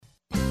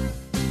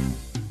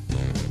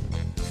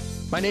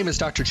My name is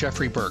Dr.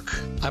 Jeffrey Burke.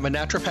 I'm a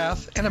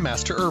naturopath and a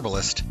master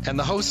herbalist and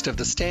the host of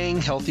the Staying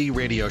Healthy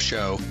radio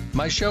show.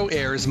 My show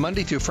airs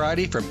Monday through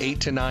Friday from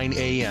 8 to 9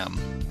 a.m.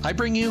 I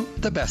bring you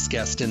the best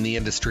guest in the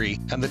industry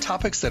and the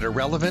topics that are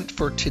relevant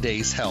for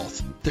today's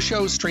health. The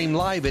shows stream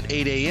live at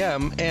 8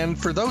 a.m.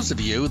 and for those of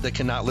you that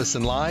cannot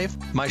listen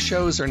live, my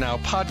shows are now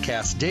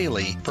podcast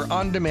daily for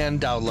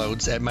on-demand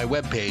downloads at my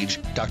webpage,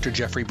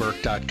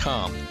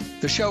 drjeffreyburke.com.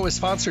 The show is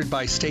sponsored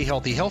by Stay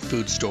Healthy Health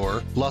Food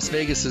Store, Las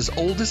Vegas's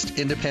oldest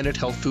independent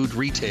health food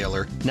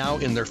retailer, now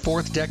in their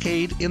fourth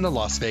decade in the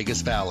Las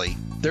Vegas Valley.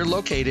 They're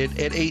located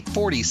at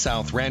 840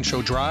 South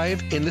Rancho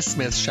Drive in the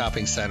Smith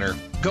Shopping Center.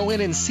 Go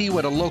in and see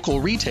what a local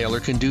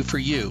retailer can do for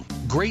you.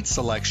 Great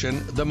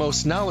selection, the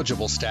most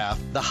knowledgeable staff,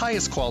 the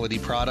highest quality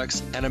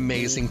products, and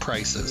amazing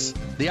prices.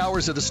 The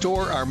hours of the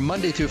store are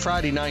Monday through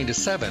Friday 9 to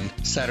 7,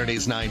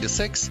 Saturdays 9 to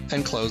 6,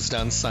 and closed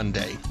on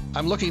Sunday.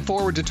 I'm looking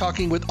forward to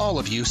talking with all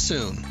of you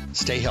soon.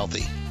 Stay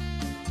healthy.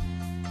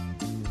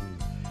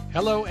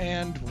 Hello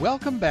and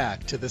welcome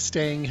back to the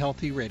Staying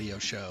Healthy radio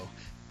show.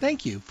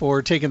 Thank you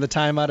for taking the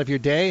time out of your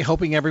day.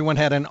 Hoping everyone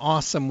had an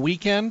awesome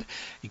weekend.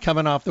 You're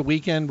coming off the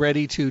weekend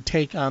ready to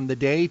take on the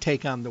day,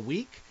 take on the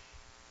week,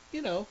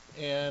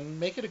 and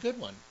make it a good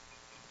one.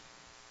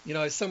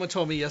 As someone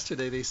told me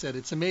yesterday, they said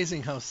it's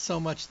amazing how so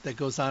much that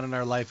goes on in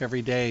our life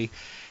every day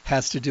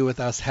has to do with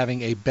us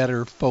having a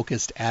better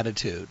focused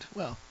attitude.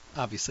 Well,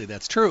 obviously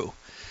that's true.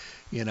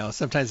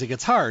 Sometimes it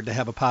gets hard to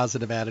have a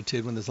positive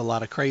attitude when there's a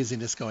lot of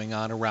craziness going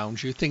on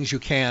around you, things you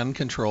can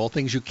control,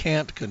 things you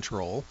can't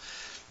control.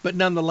 But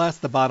nonetheless,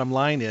 the bottom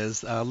line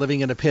is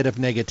living in a pit of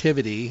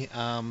negativity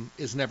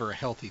is never a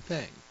healthy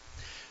thing.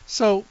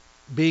 So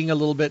being a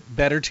little bit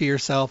better to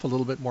yourself, a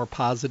little bit more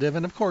positive,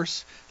 and of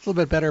course, a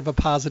little bit better of a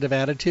positive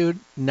attitude,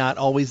 not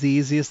always the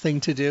easiest thing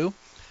to do,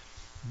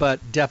 but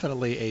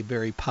definitely a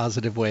very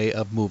positive way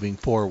of moving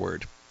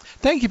forward.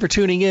 Thank you for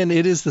tuning in.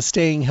 It is the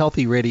Staying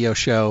Healthy radio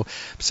show.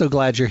 I'm so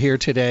glad you're here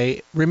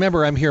today.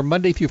 Remember, I'm here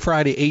Monday through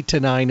Friday, 8 to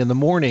 9 in the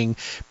morning,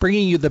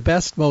 bringing you the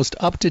best, most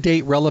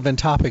up-to-date, relevant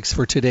topics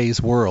for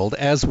today's world,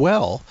 as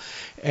well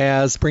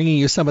as bringing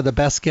you some of the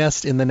best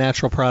guests in the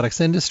natural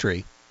products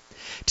industry.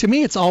 To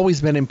me, it's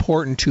always been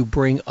important to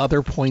bring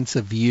other points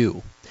of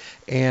view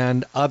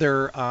and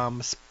other,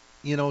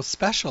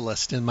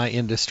 specialists in my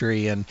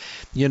industry. And,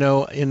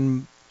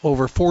 in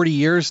over 40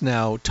 years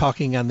now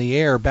talking on the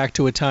air, back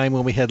to a time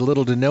when we had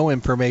little to no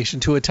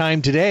information, to a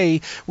time today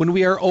when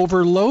we are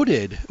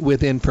overloaded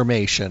with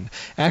information,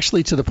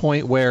 actually to the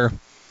point where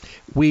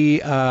we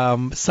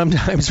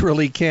sometimes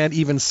really can't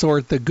even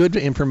sort the good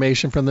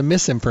information from the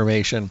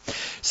misinformation.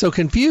 So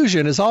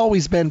confusion has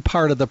always been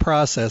part of the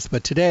process,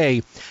 but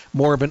today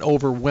more of an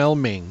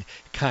overwhelming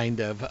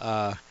kind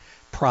of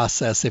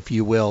process, if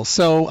you will.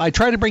 So I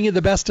try to bring you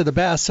the best of the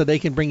best so they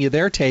can bring you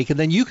their take, and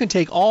then you can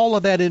take all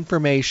of that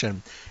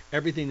information,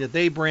 everything that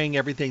they bring,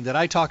 everything that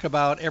I talk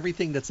about,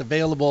 everything that's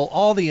available,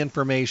 all the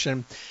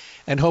information,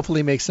 and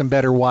hopefully make some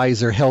better,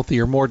 wiser,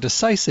 healthier, more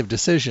decisive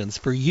decisions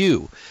for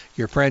you,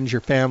 your friends,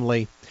 your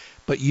family,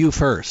 but you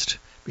first,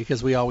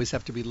 because we always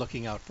have to be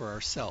looking out for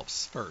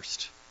ourselves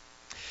first.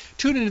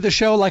 Tune into the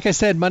show, like I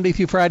said, Monday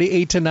through Friday,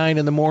 8 to 9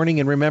 in the morning.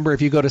 And remember,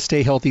 if you go to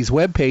Stay Healthy's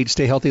webpage,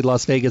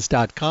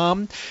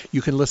 stayhealthylasvegas.com,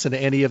 you can listen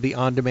to any of the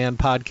on-demand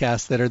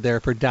podcasts that are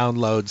there for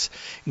downloads.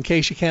 In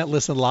case you can't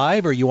listen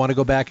live or you want to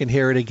go back and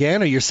hear it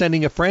again, or you're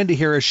sending a friend to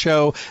hear a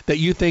show that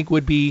you think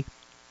would be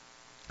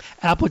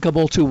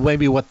applicable to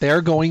maybe what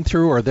they're going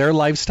through or their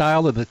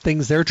lifestyle or the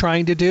things they're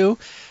trying to do,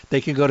 they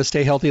can go to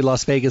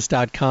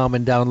stayhealthylasvegas.com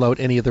and download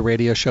any of the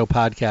radio show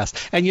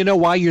podcasts. And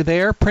while you're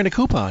there, print a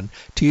coupon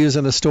to use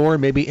in the store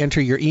and maybe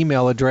enter your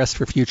email address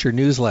for future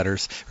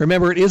newsletters.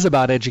 Remember, it is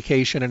about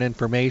education and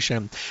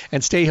information.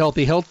 And Stay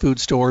Healthy Health Food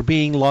Store,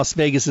 being Las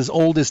Vegas's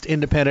oldest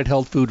independent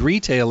health food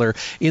retailer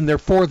in their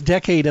fourth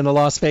decade in the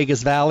Las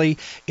Vegas Valley,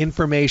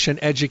 information,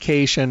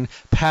 education,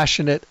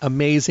 passionate,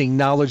 amazing,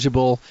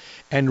 knowledgeable,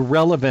 and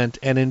relevant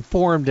and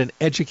informed and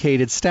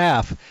educated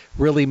staff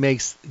really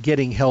makes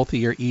getting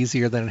healthier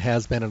easier than it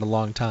has been in a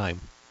long time.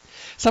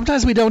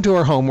 Sometimes we don't do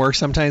our homework.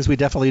 Sometimes we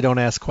definitely don't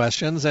ask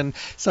questions. And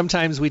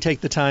sometimes we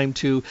take the time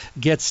to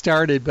get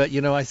started. But,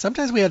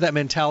 sometimes we have that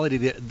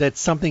mentality that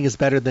something is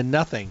better than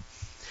nothing.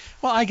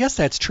 Well, I guess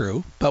that's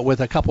true. But with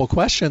a couple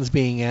questions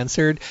being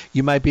answered,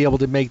 you might be able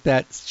to make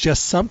that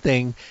just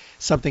something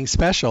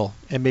special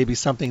and maybe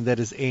something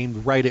that is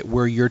aimed right at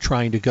where you're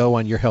trying to go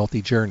on your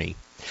healthy journey.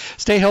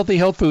 Stay Healthy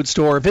Health Food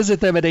Store. Visit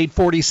them at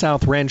 840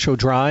 South Rancho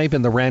Drive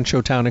in the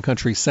Rancho Town and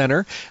Country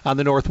Center on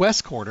the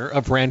northwest corner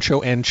of Rancho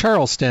and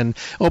Charleston.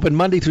 Open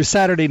Monday through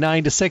Saturday,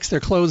 9 to 6.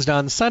 They're closed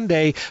on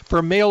Sunday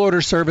for mail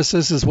order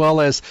services as well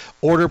as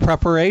order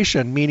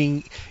preparation,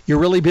 meaning you're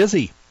really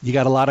busy. You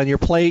got a lot on your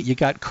plate. You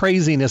got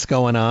craziness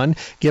going on.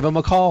 Give them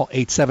a call,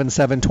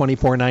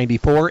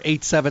 877-2494,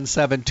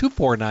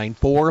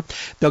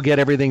 877-2494. They'll get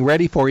everything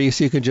ready for you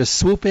so you can just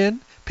swoop in,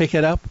 pick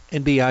it up,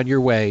 and be on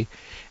your way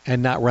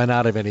and not run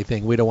out of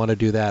anything. We don't want to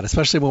do that,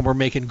 especially when we're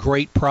making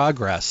great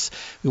progress.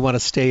 We want to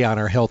stay on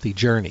our healthy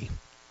journey.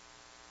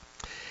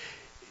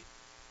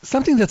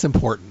 Something that's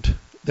important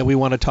that we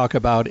want to talk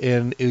about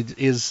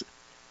is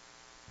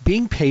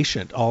being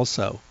patient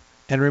also.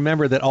 And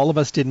remember that all of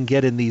us didn't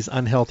get in these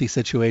unhealthy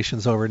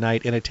situations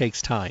overnight, and it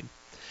takes time.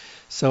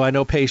 So I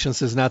know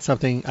patience is not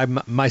something I,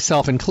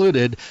 myself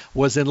included,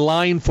 was in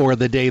line for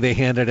the day they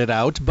handed it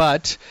out,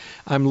 but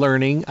I'm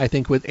learning, I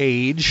think with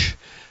age,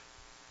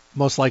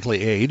 most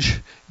likely age,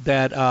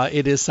 that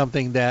it is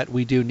something that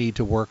we do need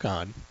to work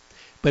on.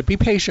 But be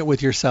patient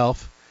with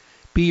yourself.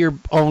 Be your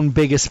own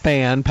biggest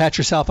fan. Pat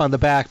yourself on the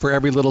back for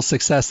every little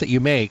success that you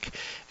make,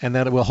 and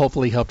that will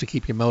hopefully help to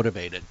keep you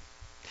motivated.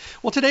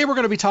 Well, today we're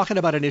going to be talking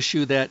about an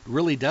issue that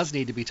really does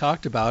need to be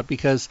talked about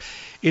because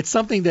it's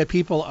something that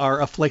people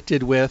are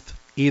afflicted with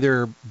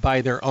either by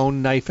their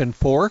own knife and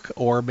fork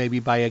or maybe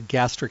by a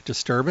gastric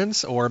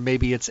disturbance, or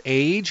maybe it's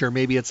age, or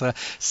maybe it's a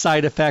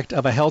side effect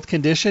of a health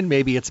condition,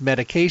 maybe it's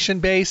medication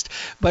based,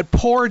 but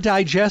poor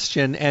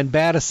digestion and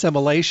bad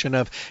assimilation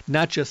of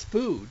not just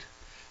food,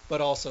 but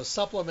also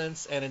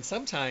supplements and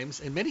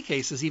in many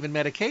cases, even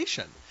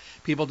medication.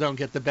 People don't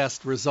get the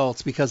best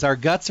results because our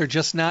guts are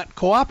just not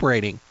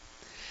cooperating.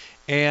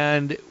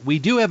 And we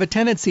do have a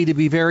tendency to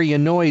be very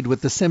annoyed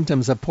with the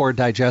symptoms of poor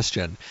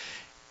digestion.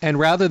 And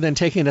rather than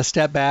taking a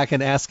step back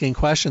and asking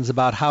questions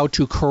about how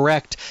to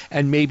correct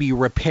and maybe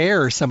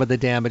repair some of the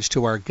damage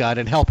to our gut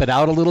and help it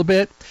out a little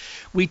bit,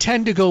 we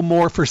tend to go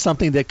more for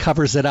something that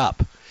covers it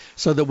up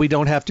so that we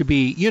don't have to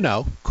be,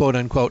 quote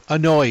unquote,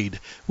 annoyed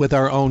with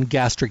our own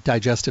gastric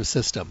digestive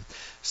system.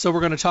 So we're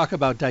going to talk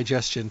about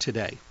digestion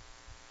today.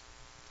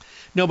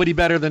 Nobody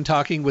better than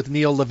talking with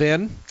Neil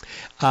Levin.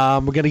 We're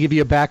going to give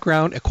you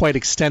a quite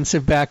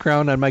extensive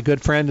background on my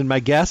good friend and my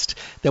guest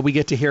that we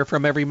get to hear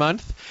from every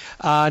month.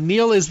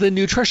 Neil is the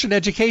Nutrition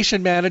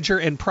Education Manager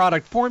and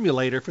Product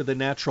Formulator for the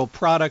natural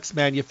products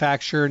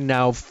manufacturer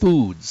Now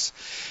Foods.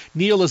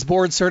 Neil is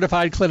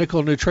board-certified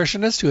clinical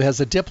nutritionist who has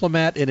a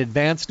diplomat in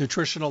advanced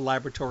nutritional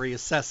laboratory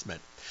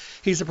assessment.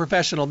 He's a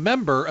professional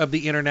member of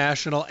the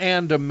International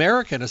and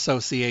American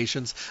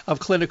Associations of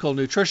Clinical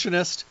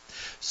Nutritionists,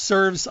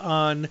 serves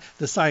on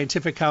the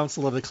Scientific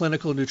Council of the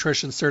Clinical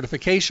Nutrition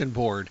Certification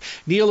Board.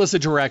 Neil is a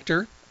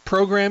director,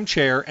 program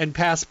chair, and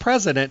past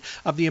president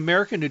of the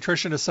American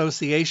Nutrition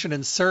Association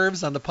and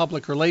serves on the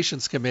Public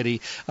Relations Committee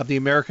of the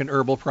American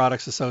Herbal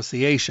Products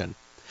Association.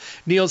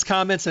 Neil's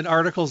comments and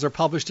articles are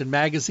published in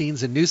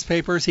magazines and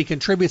newspapers. He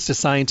contributes to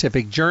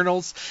scientific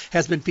journals,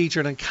 has been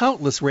featured in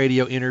countless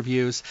radio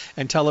interviews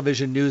and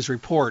television news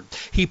report.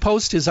 He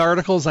posts his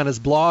articles on his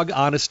blog,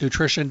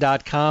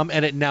 honestnutrition.com,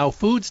 and at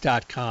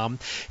nowfoods.com.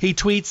 He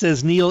tweets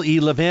as Neil E.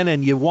 Levin,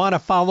 and you want to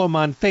follow him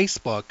on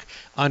Facebook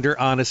under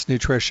Honest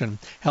Nutrition.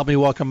 Help me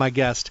welcome my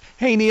guest.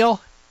 Hey, Neil.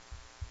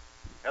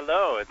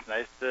 Hello, it's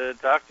nice to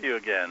talk to you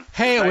again.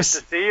 Hey, it was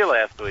nice to see you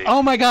last week.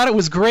 Oh my God, it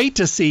was great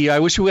to see you. I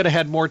wish we would have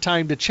had more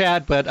time to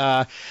chat, but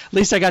at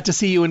least I got to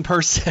see you in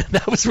person.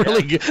 That was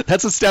really good.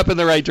 That's a step in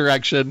the right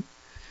direction.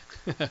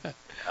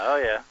 Oh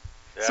yeah.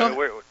 So,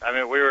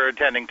 we were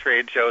attending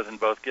trade shows and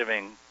both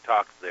giving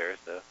talks there.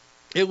 So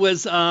it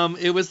was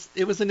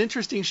an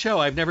interesting show.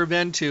 I've never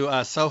been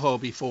to Soho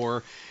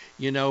before.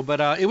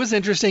 But it was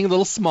interesting, a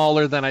little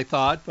smaller than I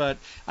thought. But,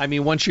 I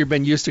mean, once you've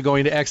been used to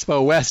going to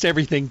Expo West,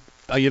 everything,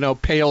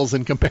 pales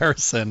in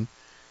comparison.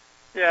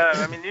 Yeah,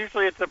 I mean,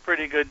 usually it's a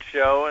pretty good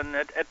show. And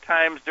at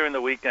times during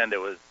the weekend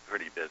it was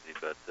pretty busy.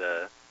 But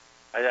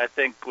I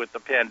think with the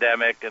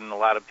pandemic and a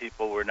lot of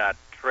people were not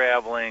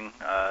traveling,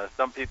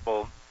 some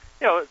people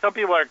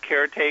are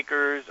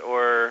caretakers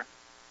or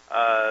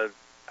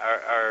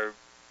are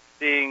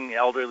seeing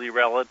elderly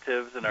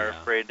relatives and are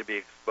afraid to be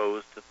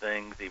exposed to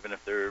things, even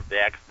if they're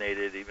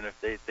vaccinated, even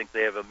if they think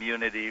they have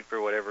immunity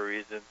for whatever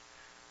reason.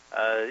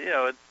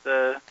 It's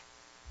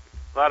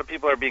a lot of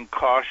people are being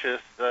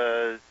cautious,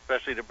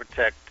 especially to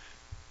protect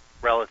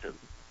relatives.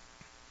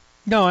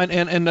 No,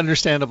 and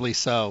understandably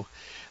so.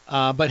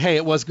 But hey,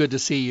 it was good to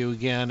see you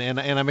again, and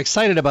I'm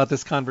excited about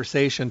this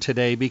conversation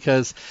today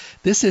because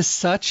this is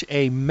such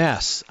a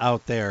mess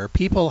out there.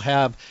 People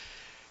have.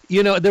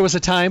 There was a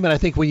time, and I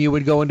think when you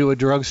would go into a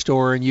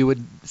drugstore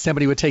and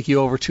somebody would take you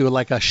over to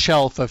like a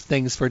shelf of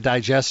things for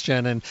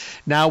digestion, and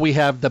now we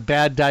have the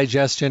bad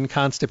digestion,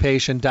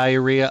 constipation,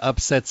 diarrhea,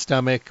 upset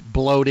stomach,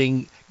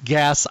 bloating,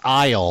 gas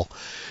aisle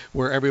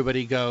where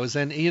everybody goes.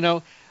 And,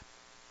 do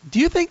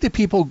you think that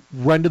people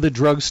run to the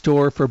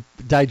drugstore for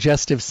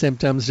digestive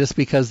symptoms just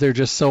because they're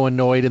just so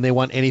annoyed and they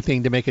want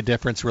anything to make a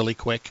difference really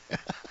quick?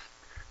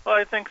 Well,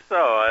 I think so.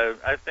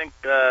 I think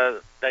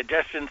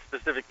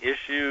digestion-specific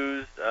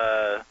issues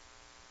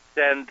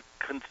send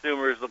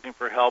consumers looking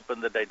for help in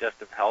the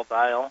digestive health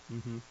aisle.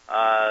 Mm-hmm.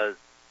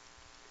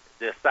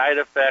 The side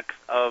effects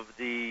of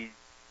the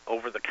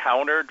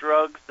over-the-counter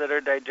drugs that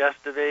are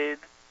digestive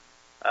aids,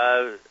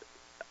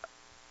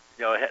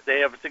 they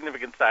have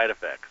significant side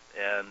effects,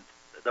 and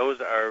those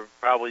are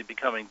probably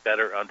becoming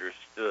better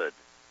understood.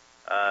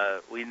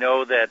 We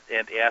know that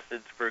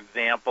antacids, for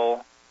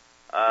example,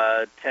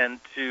 tend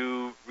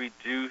to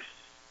reduce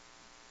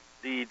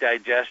the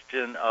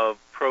digestion of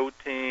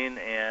protein,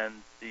 and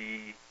the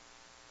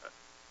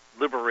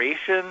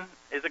liberation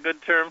is a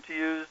good term to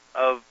use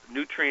of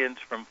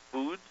nutrients from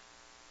foods.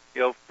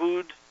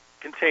 Foods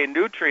contain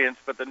nutrients,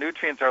 but the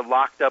nutrients are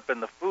locked up in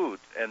the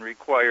foods and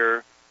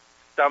require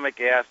stomach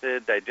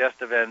acid,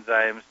 digestive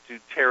enzymes to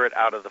tear it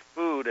out of the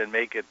food and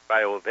make it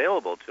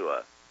bioavailable to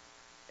us.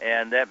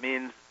 And that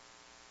means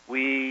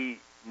we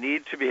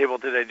need to be able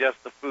to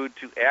digest the food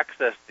to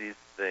access these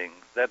things.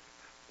 That's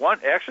one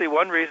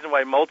reason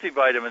why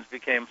multivitamins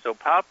became so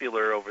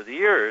popular over the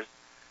years.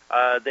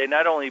 They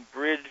not only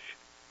bridge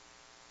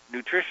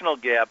nutritional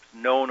gaps,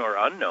 known or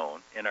unknown,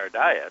 in our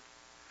diets,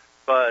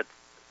 but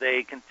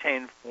they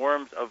contain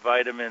forms of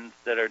vitamins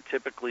that are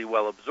typically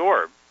well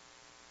absorbed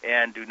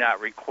and do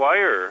not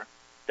require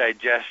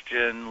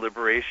digestion,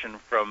 liberation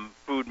from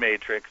food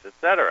matrix,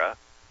 etc.,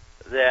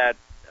 that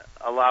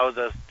allows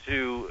us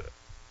to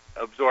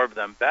absorb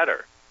them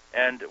better.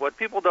 And what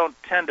people don't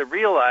tend to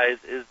realize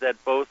is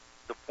that both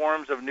the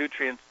forms of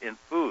nutrients in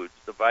foods,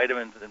 the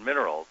vitamins and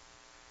minerals,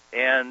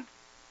 and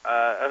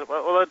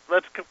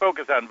let's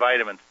focus on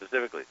vitamins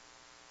specifically.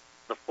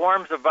 The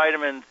forms of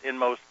vitamins in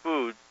most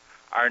foods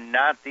are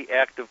not the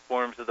active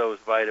forms of those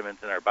vitamins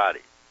in our body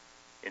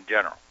in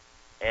general.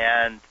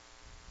 And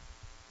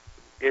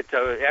it's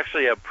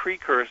actually a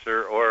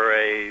precursor or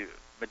a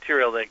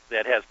material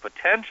that has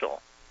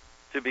potential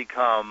to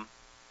become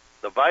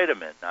the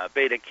vitamin.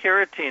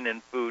 Beta-carotene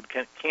in food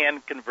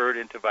can convert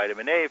into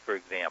vitamin A, for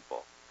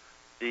example.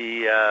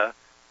 The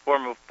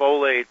form of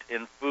folate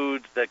in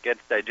foods that gets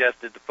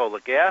digested to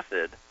folic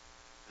acid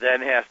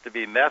then has to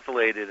be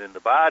methylated in the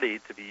body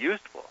to be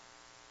useful.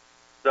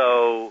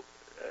 So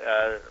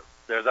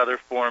there's other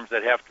forms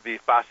that have to be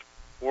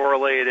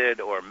phosphorylated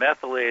or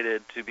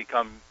methylated to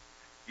become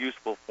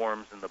useful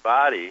forms in the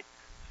body.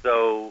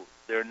 So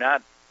they're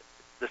not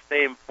the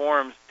same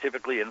forms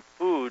typically in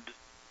foods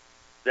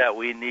that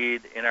we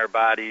need in our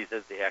bodies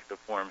as the active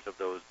forms of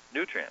those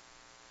nutrients.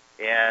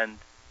 And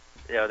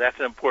that's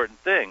an important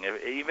thing.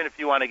 Even if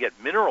you want to get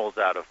minerals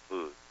out of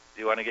food,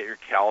 you want to get your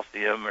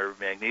calcium or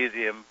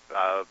magnesium,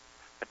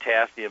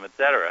 potassium,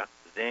 etc.,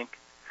 zinc,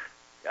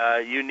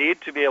 you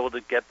need to be able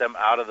to get them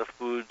out of the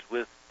foods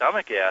with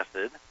stomach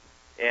acid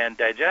and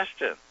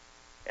digestion.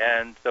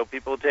 And so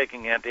people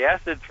taking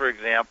antacids, for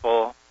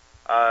example,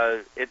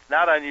 it's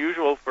not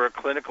unusual for a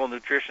clinical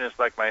nutritionist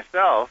like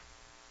myself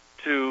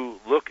to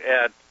look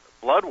at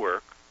blood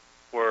work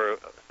for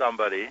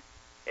somebody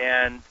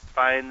and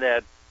find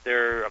that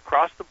they're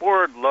across the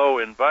board low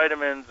in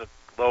vitamins,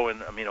 low in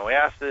amino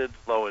acids,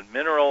 low in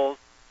minerals.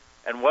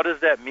 And what does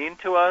that mean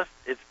to us?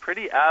 It's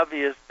pretty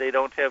obvious they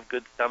don't have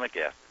good stomach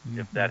acid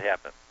if that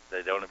happens.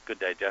 They don't have good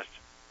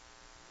digestion.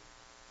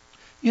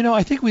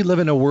 I think we live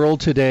in a world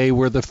today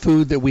where the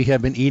food that we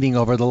have been eating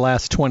over the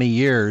last 20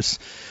 years,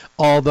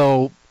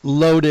 although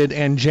loaded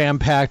and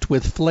jam-packed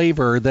with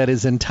flavor that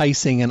is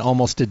enticing and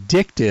almost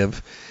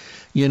addictive,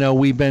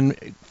 we've been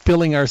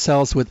filling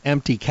ourselves with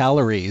empty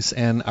calories,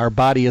 and our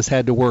body has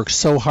had to work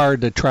so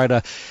hard to try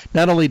to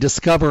not only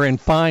discover and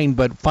find,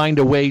 but find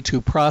a way to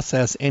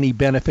process any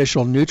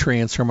beneficial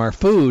nutrients from our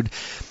food.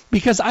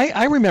 Because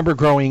I remember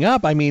growing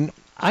up,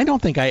 I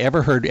don't think I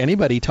ever heard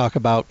anybody talk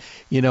about,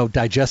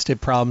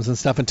 digestive problems and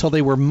stuff until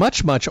they were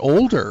much, much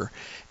older.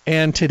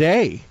 And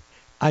today,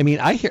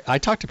 I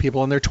talk to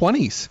people in their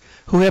 20s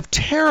who have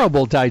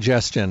terrible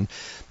digestion.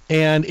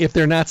 And if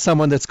they're not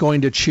someone that's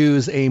going to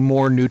choose a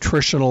more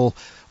nutritional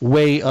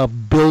way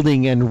of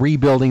building and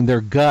rebuilding their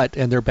gut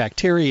and their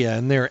bacteria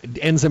and their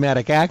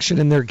enzymatic action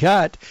in their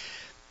gut,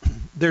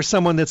 there's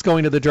someone that's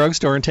going to the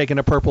drugstore and taking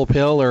a purple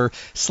pill or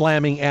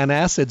slamming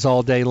antacids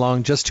all day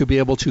long just to be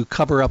able to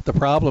cover up the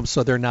problem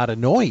so they're not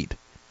annoyed.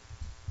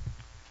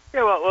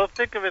 Yeah, well,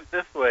 think of it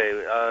this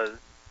way.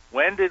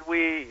 When did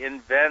we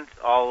invent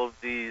all of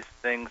these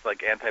things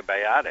like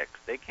antibiotics?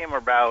 They came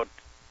about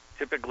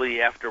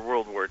typically after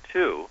World War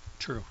II.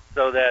 True.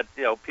 So that,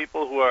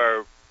 people who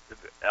are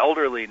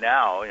elderly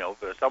now,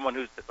 someone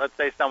who's, let's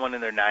say someone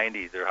in their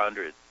 90s or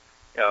 100s,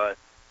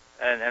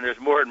 and there's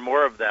more and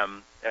more of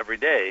them every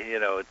day,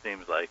 it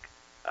seems like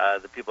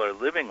the people are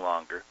living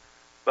longer.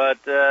 But,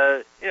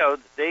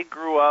 they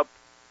grew up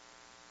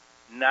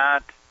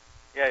not,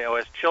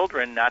 as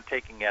children, not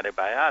taking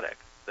antibiotics.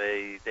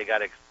 They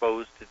got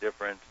exposed to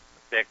different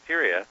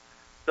bacteria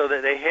so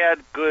that they had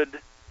good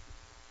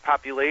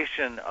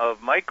population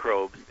of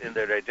microbes in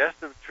their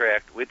digestive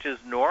tract, which is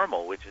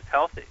normal, which is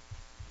healthy.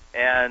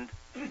 And,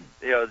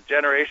 the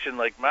generation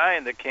like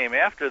mine that came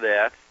after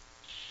that,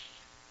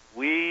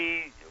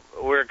 we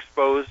were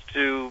exposed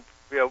to,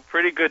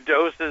 pretty good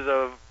doses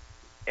of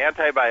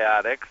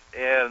antibiotics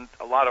and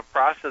a lot of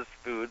processed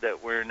food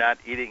that we're not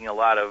eating a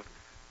lot of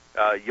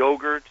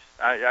yogurt.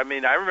 I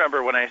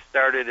remember when I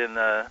started in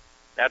the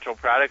natural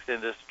products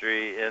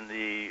industry in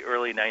the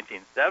early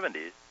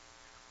 1970s,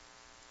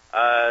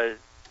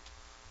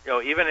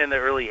 even in the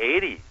early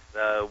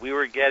 80s, we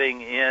were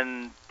getting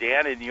in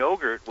Dannon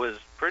yogurt was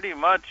pretty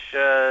much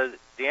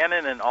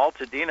Dannon and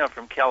Altadena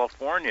from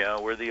California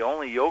were the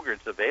only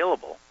yogurts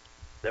available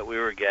that we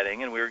were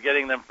getting, and we were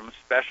getting them from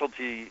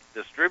specialty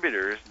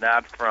distributors,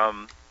 not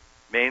from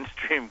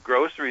mainstream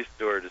grocery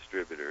store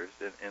distributors.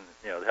 And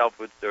the health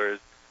food stores,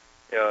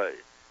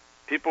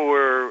 people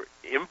were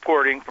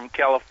importing from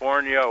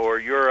California or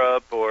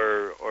Europe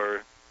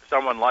or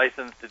someone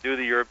licensed to do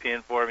the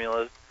European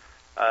formulas,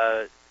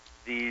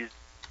 these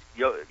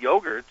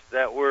yogurts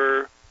that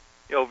were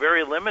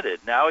very limited.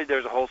 Now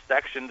there's a whole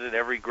section in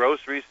every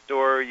grocery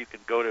store. You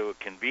can go to a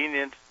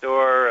convenience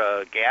store,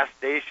 a gas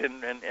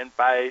station, and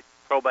buy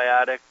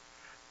probiotics.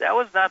 That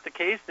was not the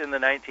case in the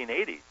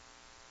 1980s.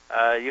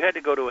 You had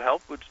to go to a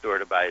health food store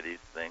to buy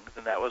these things,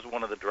 and that was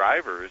one of the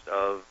drivers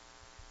of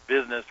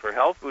business for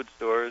health food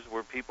stores,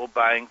 were people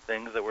buying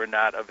things that were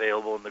not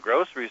available in the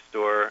grocery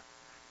store.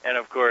 And,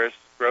 of course,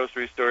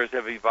 grocery stores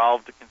have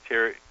evolved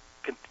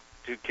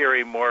to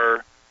carry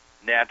more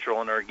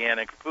natural and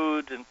organic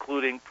foods,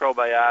 including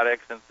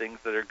probiotics and things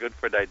that are good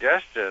for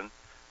digestion.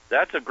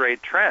 That's a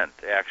great trend,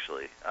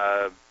 actually.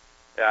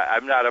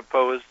 I'm not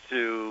opposed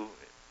to,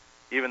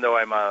 even though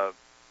I'm a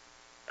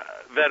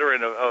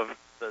veteran of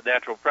the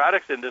natural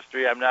products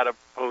industry, I'm not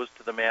opposed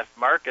to the mass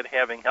market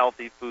having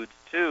healthy foods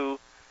too.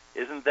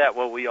 Isn't that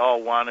what we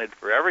all wanted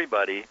for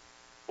everybody,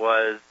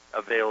 was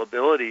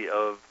availability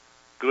of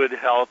good,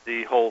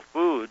 healthy, whole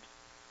foods?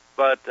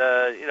 But,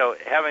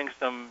 having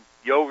some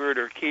yogurt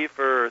or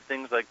kefir or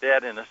things like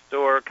that in a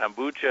store,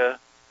 kombucha,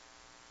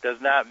 does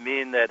not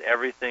mean that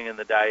everything in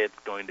the diet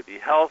is going to be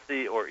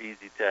healthy or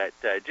easy to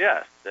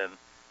digest. And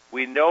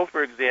we know,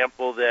 for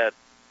example, that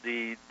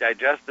the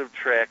digestive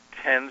tract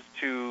tends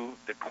to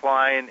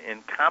decline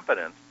in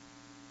competence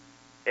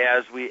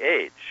as we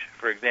age.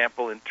 For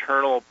example,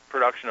 internal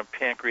production of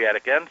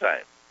pancreatic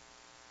enzymes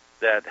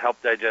that help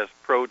digest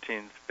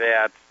proteins,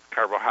 fats,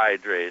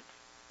 carbohydrates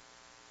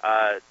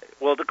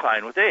will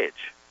decline with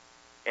age.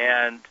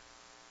 And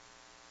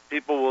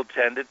people will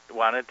tend to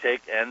want to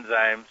take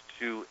enzymes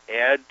to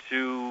add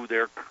to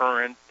their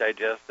current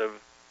digestive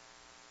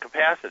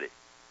capacity.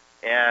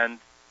 And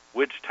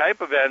which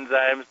type of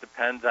enzymes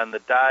depends on the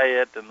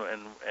diet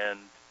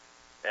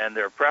and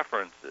their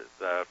preferences.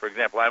 For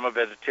example, I'm a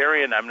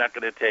vegetarian. I'm not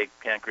going to take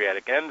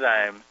pancreatic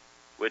enzymes,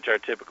 which are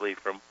typically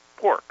from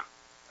pork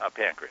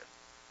pancreas.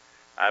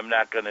 I'm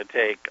not going to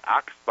take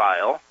ox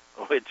bile,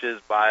 which is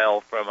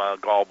bile from a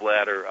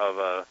gallbladder of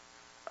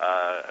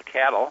a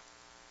cattle.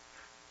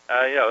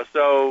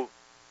 So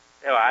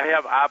I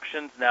have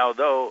options now,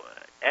 though,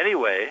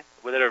 anyway,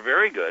 that are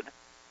very good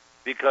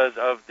because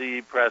of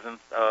the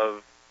presence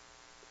of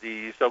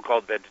the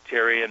so-called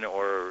vegetarian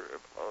or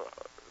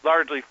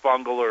largely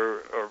fungal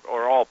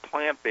or all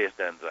plant-based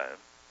enzymes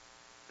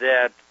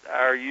that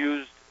are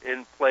used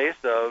in place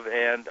of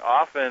and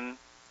often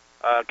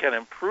can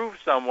improve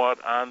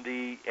somewhat on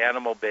the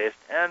animal-based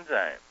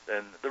enzymes.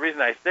 And the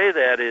reason I say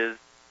that is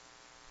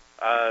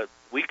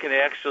we can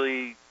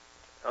actually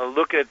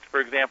look at,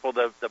 for example,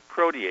 the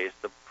protease,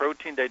 the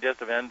protein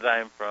digestive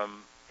enzyme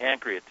from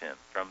pancreatin,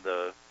 from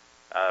the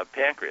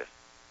pancreas.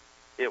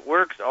 It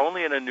works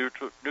only in a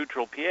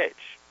neutral pH.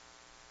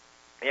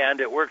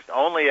 And it works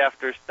only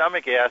after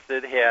stomach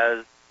acid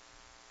has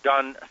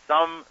done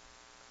some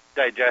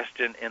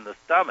digestion in the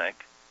stomach,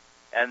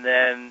 and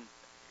then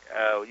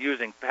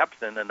using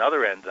pepsin,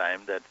 another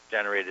enzyme that's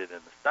generated in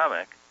the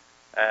stomach,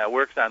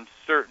 works on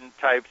certain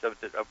types of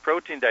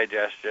protein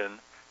digestion,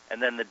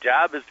 and then the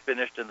job is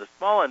finished in the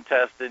small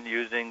intestine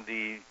using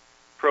the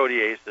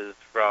proteases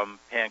from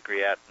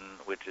pancreatin,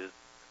 which is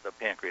the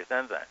pancreas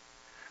enzyme.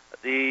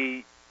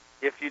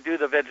 If you do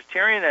the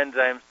vegetarian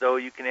enzymes, though,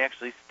 you can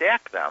actually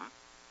stack them.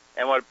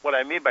 And what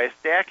I mean by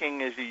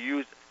stacking is you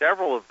use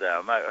several of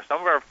them.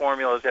 Some of our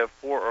formulas have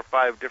 4 or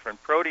 5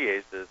 different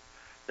proteases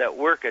that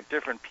work at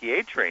different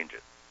pH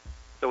ranges.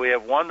 So we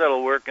have one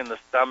that'll work in the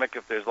stomach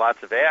if there's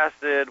lots of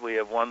acid. We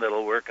have one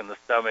that'll work in the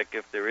stomach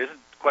if there isn't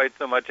quite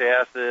so much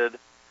acid.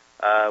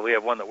 We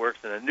have one that works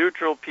in a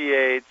neutral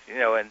pH,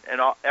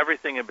 and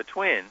everything in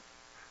between,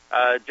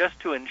 just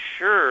to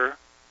ensure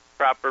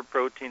proper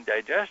protein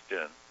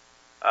digestion.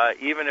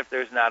 Even if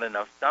there's not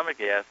enough stomach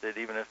acid,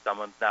 even if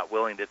someone's not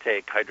willing to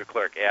take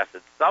hydrochloric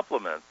acid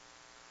supplements,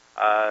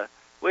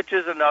 which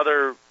is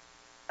another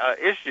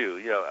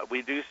issue.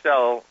 We do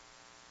sell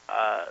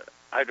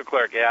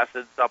hydrochloric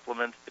acid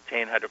supplements,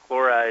 betaine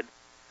hydrochloride,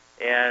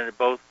 and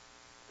both,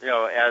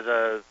 as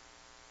a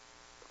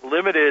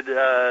limited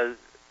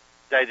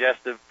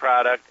digestive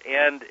product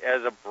and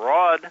as a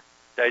broad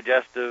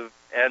digestive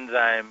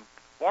enzyme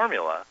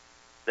formula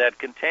that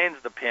contains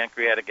the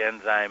pancreatic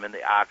enzyme and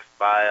the ox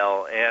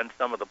bile and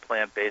some of the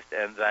plant-based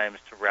enzymes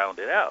to round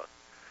it out.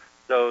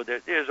 So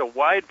there's a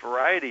wide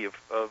variety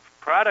of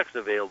products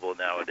available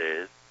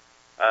nowadays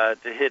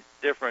to hit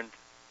different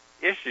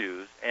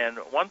issues. And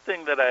one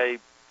thing that I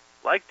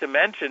like to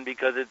mention,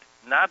 because it's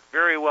not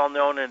very well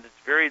known and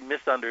it's very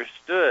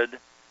misunderstood,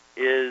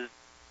 is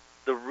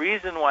the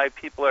reason why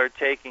people are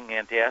taking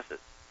antacids.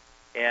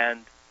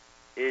 And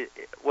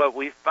what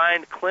we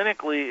find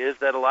clinically is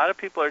that a lot of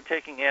people are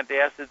taking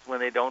antacids when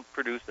they don't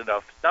produce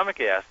enough stomach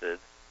acid.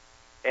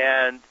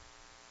 And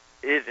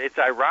it's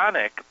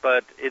ironic,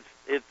 but it's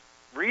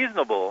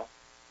reasonable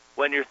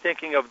when you're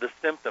thinking of the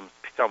symptoms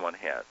someone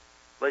has.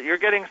 Like, you're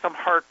getting some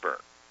heartburn.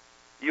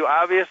 You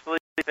obviously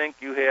think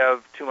you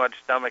have too much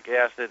stomach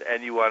acid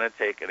and you want to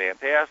take an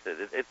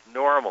antacid. It's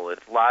normal.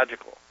 It's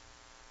logical.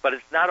 But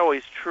it's not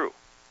always true.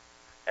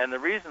 And the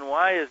reason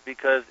why is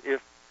because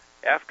if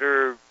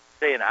after,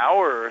 say, an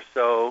hour or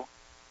so,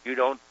 you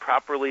don't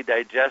properly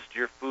digest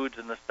your foods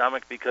in the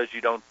stomach because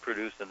you don't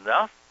produce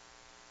enough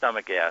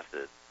stomach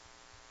acid,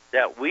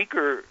 that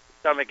weaker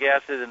stomach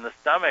acid in the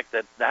stomach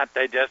that's not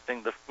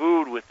digesting the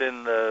food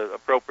within the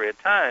appropriate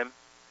time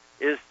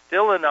is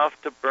still enough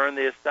to burn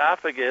the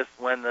esophagus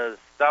when the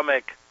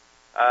stomach,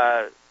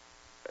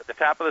 the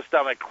top of the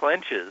stomach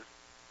clenches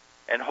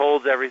and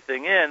holds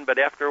everything in, but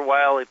after a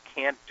while it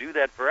can't do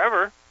that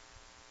forever.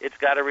 It's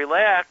got to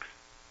relax,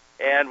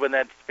 and when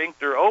that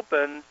sphincter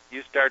opens,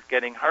 you start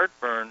getting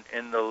heartburn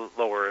in the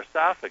lower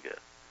esophagus.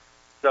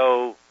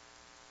 So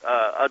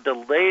a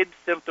delayed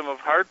symptom of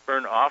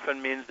heartburn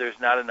often means there's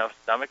not enough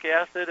stomach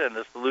acid, and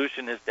the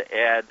solution is to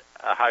add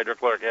a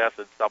hydrochloric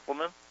acid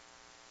supplement.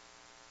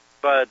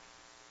 But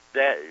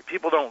that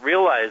people don't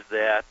realize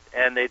that,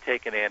 and they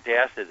take an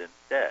antacid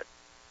instead.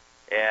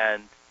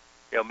 And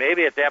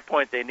maybe at that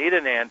point they need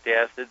an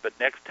antacid, but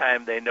next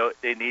time they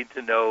need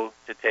to know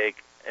to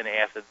take an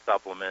acid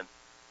supplement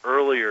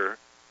earlier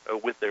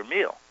with their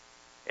meal.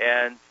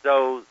 And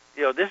so,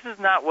 this is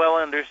not well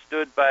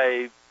understood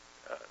by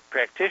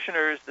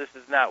practitioners. This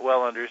is not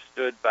well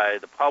understood by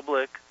the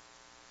public.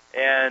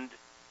 And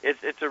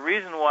it's a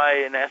reason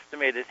why an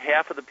estimated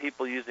half of the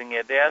people using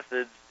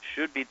antacids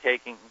should be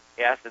taking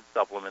acid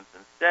supplements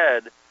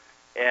instead.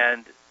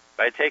 And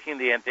by taking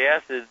the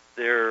antacids,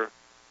 they're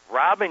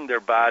robbing their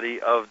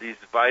body of these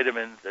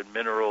vitamins and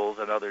minerals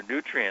and other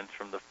nutrients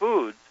from the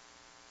foods.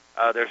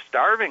 They're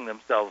starving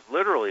themselves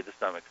literally to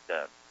some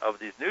extent of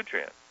these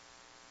nutrients.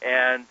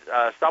 And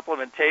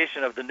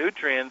supplementation of the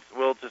nutrients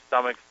will to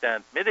some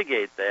extent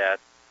mitigate that.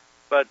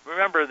 But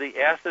remember,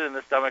 the acid in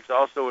the stomach is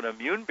also an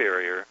immune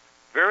barrier,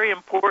 very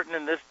important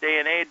in this day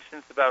and age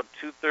since about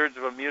 2/3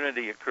 of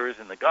immunity occurs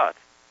in the gut.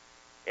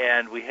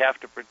 And we have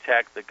to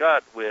protect the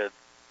gut with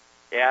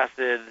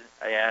acid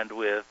and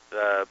with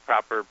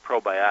proper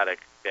probiotic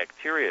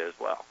bacteria as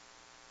well.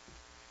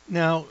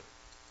 Now,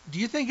 do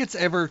you think it's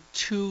ever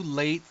too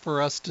late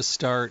for us to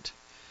start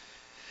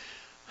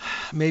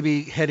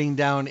maybe heading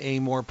down a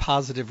more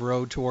positive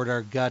road toward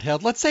our gut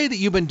health? Let's say that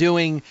you've been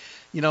doing,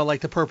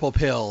 like the purple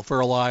pill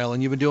for a while,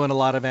 and you've been doing a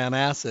lot of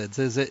antacids.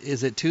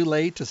 Is it too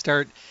late to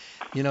start,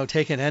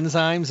 taking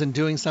enzymes and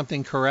doing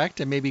something correct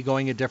and maybe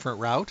going a different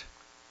route?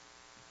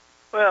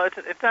 Well,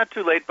 it's not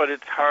too late, but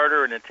it's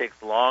harder and it takes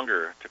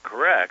longer to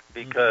correct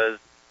because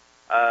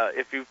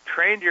if you've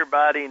trained your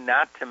body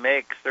not to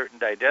make certain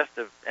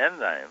digestive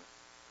enzymes,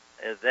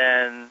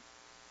 then,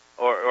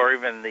 or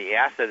even the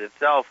acid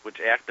itself, which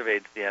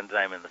activates the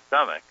enzyme in the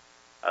stomach,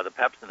 the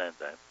pepsin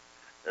enzyme,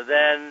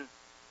 then,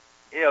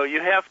 you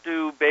have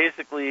to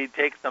basically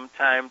take some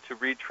time to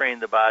retrain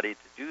the body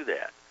to do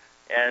that.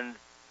 And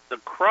the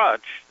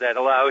crutch that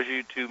allows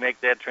you to make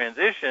that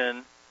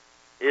transition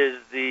is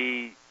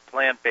the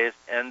plant-based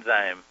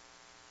enzyme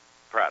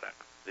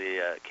products,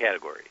 the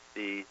category,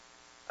 the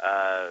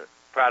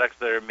products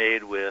that are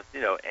made with,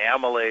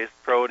 amylase,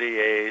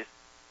 protease,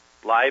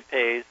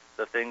 lipase,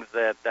 the things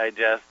that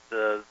digest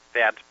the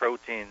fats,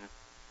 proteins,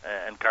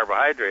 and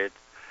carbohydrates.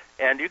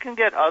 And you can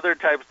get other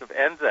types of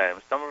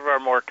enzymes. Some of our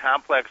more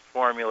complex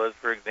formulas,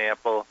 for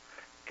example,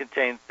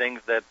 contain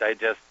things that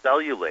digest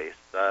cellulase,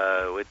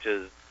 which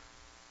is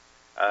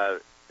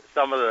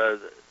some of the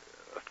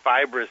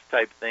fibrous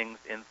type things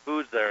in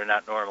foods that are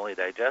not normally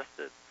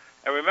digested.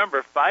 And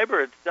remember,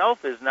 fiber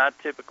itself is not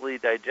typically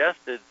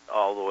digested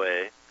all the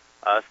way.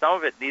 Some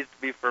of it needs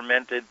to be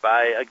fermented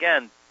by,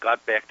 again,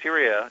 gut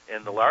bacteria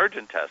in the large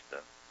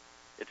intestine.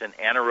 It's an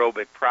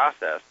anaerobic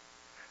process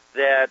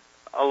that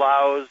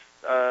allows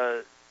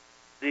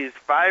these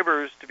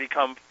fibers to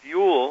become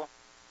fuel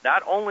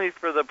not only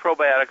for the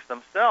probiotics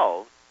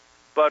themselves,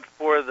 but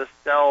for the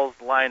cells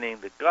lining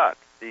the gut.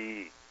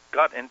 The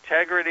gut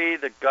integrity,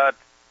 the gut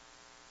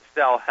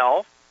cell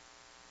health,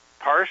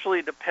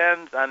 partially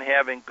depends on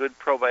having good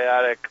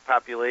probiotic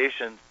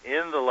populations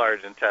in the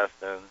large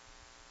intestine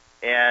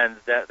and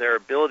that their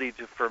ability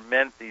to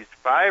ferment these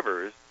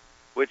fibers,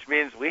 which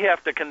means we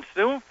have to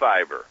consume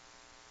fiber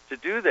to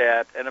do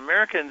that, and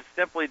Americans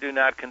simply do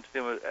not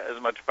consume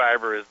as much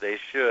fiber as they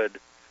should.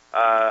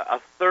 A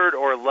third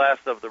or less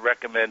of the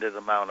recommended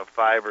amount of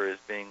fiber is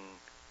being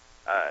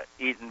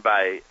eaten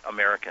by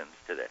Americans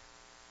today.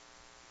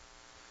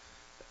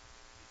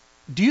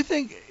 Do you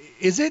think,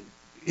 is it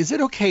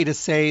okay to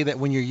say that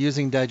when you're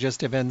using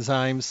digestive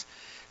enzymes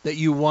that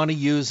you want to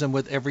use them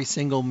with every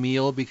single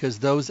meal because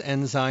those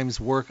enzymes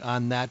work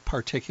on that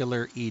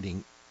particular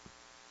eating?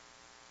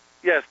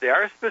 Yes, they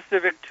are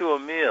specific to a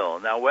meal.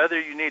 Now, whether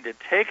you need to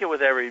take it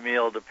with every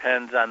meal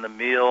depends on the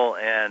meal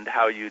and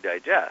how you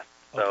digest.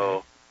 Okay.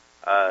 So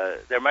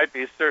there might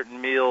be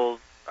certain meals.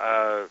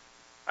 For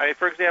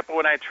example,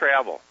 when I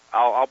travel,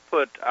 I'll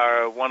put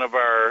one of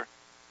our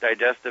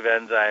digestive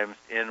enzymes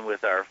in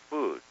with our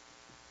food.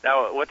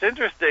 Now, what's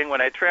interesting,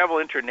 when I travel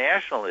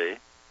internationally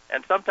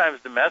and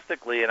sometimes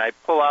domestically and I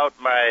pull out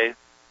my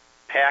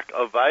pack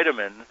of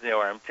vitamins,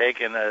 or I'm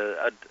taking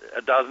a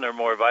dozen or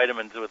more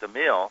vitamins with a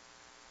meal,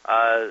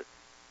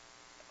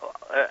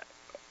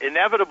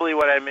 inevitably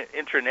when I'm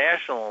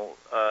international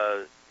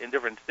in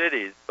different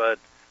cities, but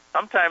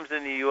sometimes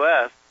in the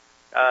U.S.,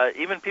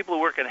 even people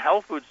who work in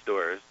health food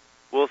stores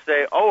will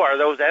say, "Oh, are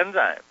those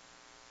enzymes?"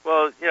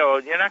 Well,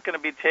 you're not going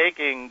to be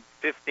taking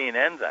 15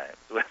 enzymes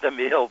with a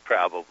meal,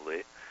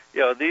 probably.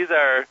 These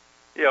are,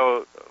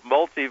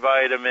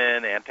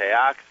 multivitamin,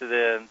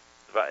 antioxidants,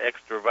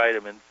 extra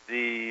vitamin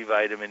C,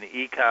 vitamin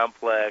E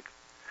complex,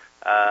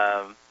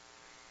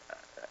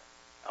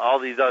 all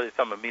these other,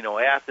 some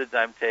amino acids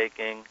I'm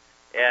taking.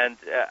 And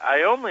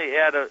I only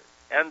add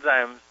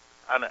enzymes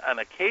on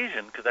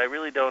occasion because I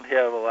really don't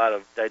have a lot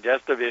of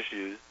digestive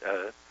issues,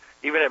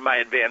 even at my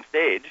advanced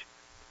age.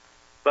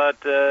 But,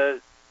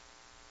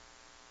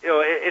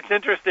 it's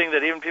interesting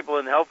that even people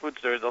in health food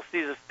stores, they'll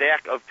see the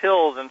stack of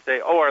pills and say,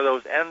 "Oh, are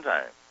those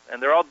enzymes?"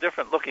 And they're all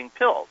different looking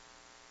pills.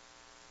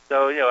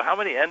 So, how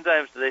many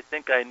enzymes do they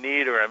think I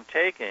need or I'm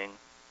taking?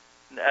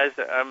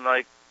 I'm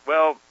like,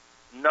 well,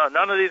 no,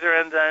 none of these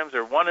are enzymes,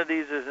 or one of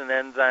these is an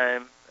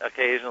enzyme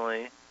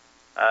occasionally.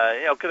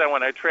 Because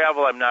when I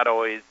travel, I'm not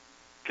always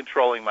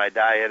controlling my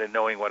diet and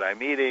knowing what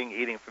I'm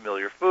eating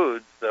familiar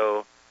foods.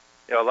 So,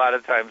 a lot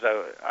of times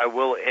I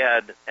will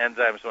add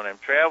enzymes when I'm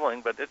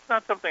traveling, but it's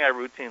not something I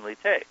routinely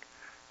take.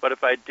 But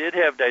if I did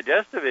have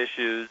digestive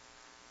issues,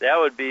 that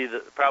would be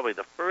probably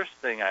the first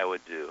thing I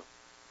would do.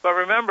 But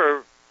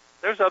remember,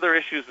 there's other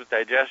issues with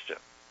digestion.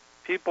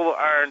 People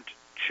aren't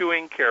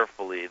chewing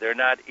carefully. They're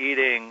not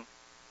eating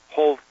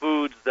whole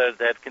foods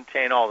that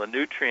contain all the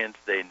nutrients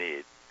they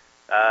need.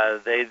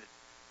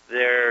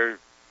 They're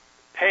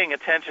paying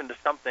attention to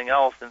something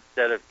else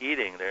instead of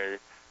eating. They're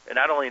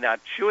not only not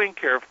chewing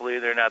carefully,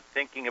 they're not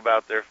thinking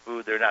about their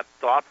food, they're not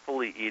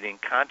thoughtfully eating,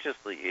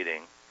 consciously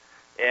eating.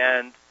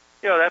 And,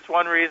 that's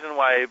one reason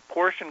why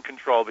portion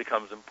control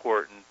becomes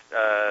important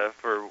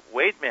for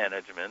weight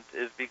management,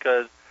 is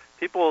because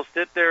people will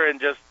sit there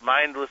and just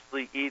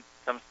mindlessly eat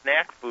some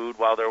snack food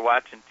while they're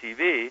watching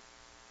TV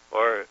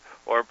or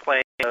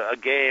playing a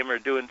game or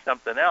doing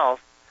something else,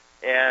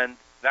 and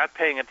not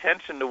paying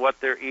attention to what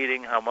they're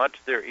eating, how much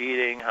they're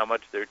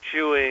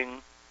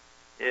chewing.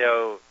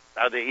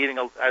 Are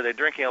they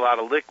drinking a lot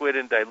of liquid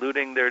and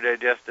diluting their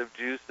digestive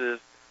juices?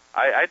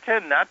 I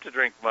tend not to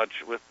drink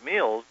much with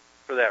meals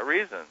for that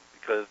reason,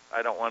 because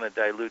I don't want to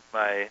dilute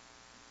my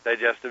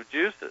digestive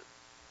juices.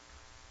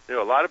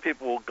 A lot of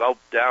people will gulp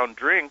down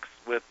drinks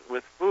with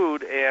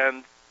food,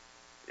 and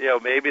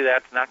maybe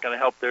that's not going to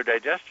help their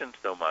digestion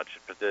so much,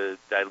 but to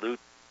dilute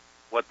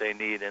what they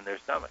need in their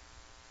stomach.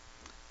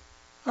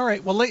 All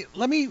right. Well,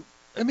 let me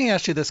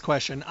ask you this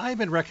question. I've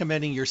been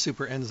recommending your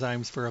super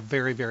enzymes for a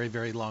very, very,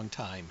 very long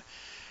time.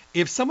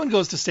 If someone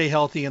goes to Stay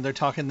Healthy and they're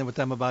talking with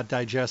them about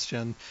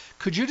digestion,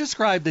 could you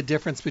describe the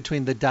difference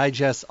between the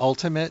Digest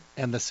Ultimate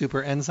and the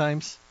super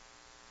enzymes?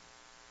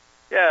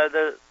 Yeah,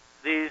 the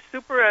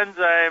super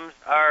enzymes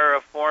are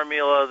a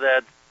formula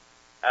that's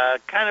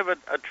kind of a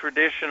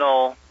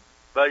traditional,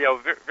 but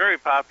very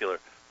popular.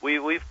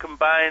 We've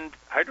combined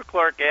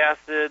hydrochloric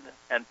acid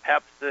and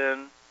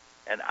pepsin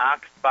and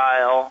ox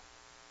bile.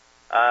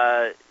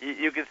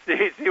 You can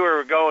see where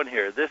we're going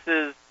here.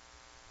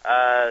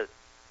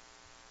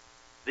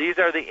 These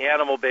are the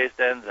animal-based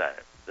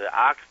enzymes, the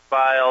ox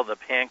bile, the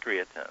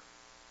pancreatin.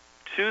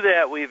 To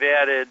that, we've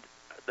added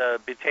the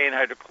betaine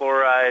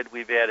hydrochloride.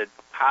 We've added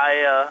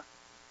papaya,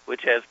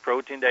 which has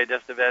protein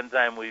digestive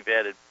enzyme. We've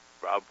added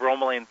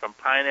bromelain from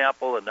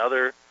pineapple,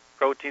 another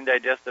protein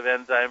digestive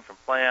enzyme from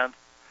plants.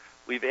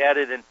 We've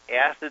added an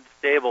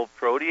acid-stable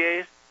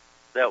protease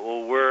that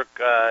will work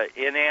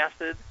in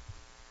acid.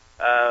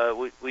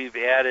 We've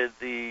added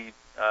the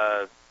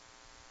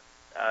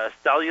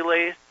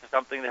cellulase,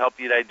 something to help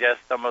you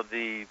digest some of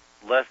the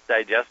less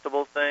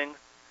digestible things.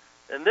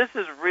 And this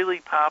is really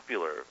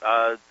popular.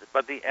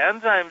 But the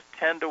enzymes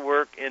tend to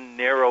work in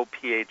narrow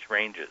pH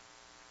ranges,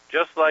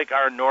 just like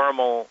our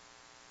normal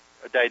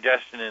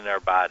digestion in our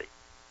body.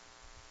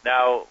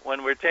 Now,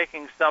 when we're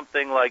taking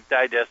something like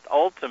Digest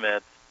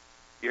Ultimate,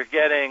 you're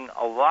getting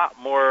a lot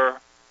more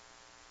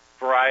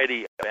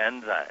variety of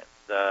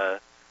enzymes.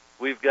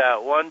 We've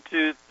got 4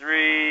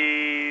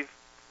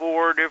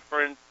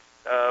 different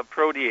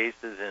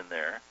proteases in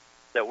there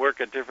that work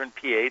at different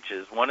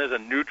pHs. One is a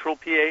neutral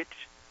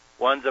pH,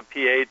 one's a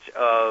pH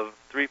of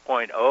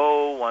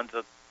 3.0, one's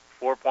a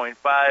 4.5,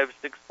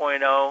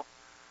 6.0.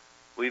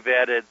 We've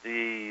added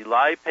the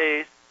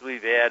lipase,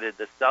 we've added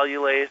the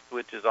cellulase,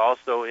 which is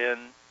also in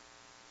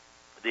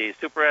the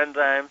super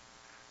enzymes,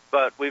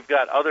 but we've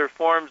got other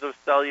forms of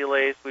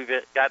cellulase. We've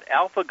got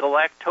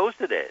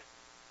alpha-galactosidase.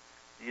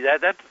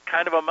 That's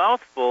kind of a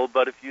mouthful,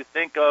 but if you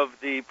think of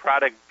the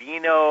product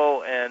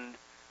Beano and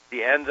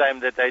the enzyme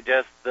that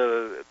digests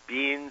the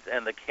beans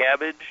and the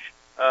cabbage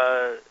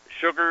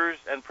sugars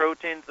and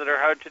proteins that are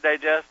hard to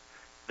digest,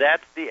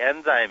 that's the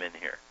enzyme in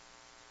here.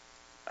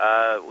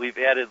 We've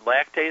added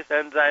lactase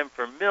enzyme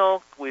for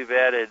milk. We've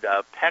added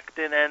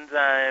pectin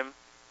enzyme.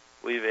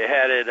 We've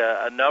added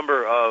a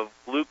number of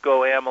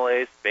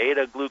glucoamylase,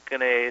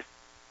 beta-glucanase,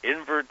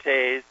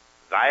 invertase,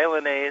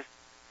 xylanase,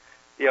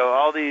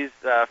 all these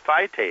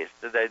phytates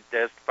to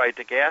digest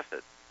phytic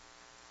acid.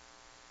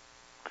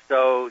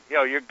 So,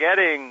 you're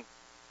getting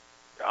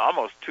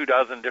almost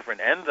 24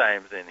 different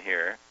enzymes in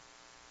here,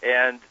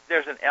 and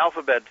there's an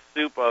alphabet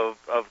soup of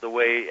the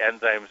way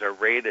enzymes are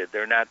rated.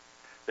 They're not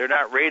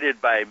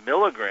rated by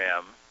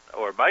milligrams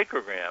or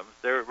micrograms.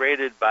 They're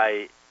rated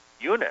by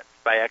units,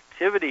 by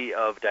activity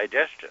of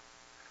digestion.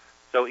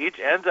 So each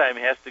enzyme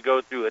has to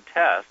go through a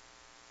test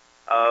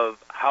of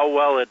how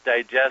well it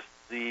digests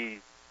the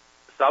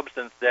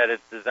substance that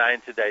it's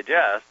designed to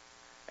digest,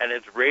 and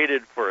it's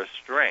rated for a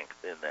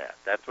strength in that.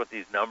 That's what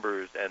these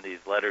numbers and these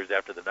letters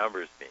after the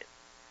numbers mean.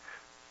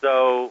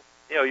 So,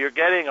 you're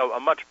getting a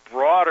much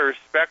broader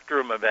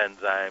spectrum of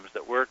enzymes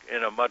that work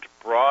in a much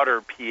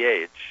broader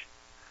pH.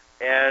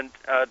 And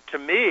to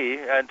me,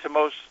 and to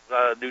most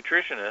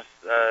nutritionists,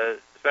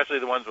 especially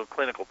the ones with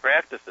clinical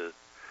practices,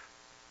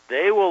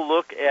 they will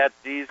look at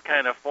these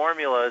kind of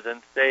formulas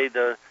and say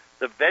the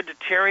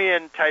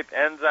vegetarian-type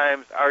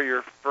enzymes are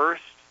your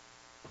first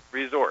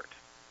resort.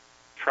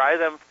 Try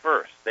them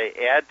first. They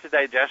add to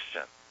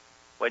digestion.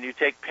 When you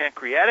take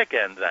pancreatic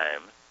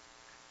enzymes,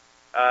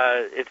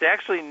 it's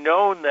actually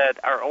known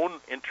that our own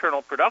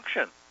internal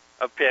production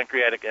of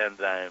pancreatic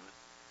enzymes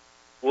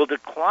will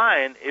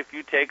decline if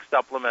you take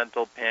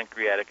supplemental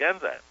pancreatic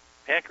enzymes,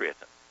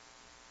 pancreatin.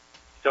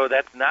 So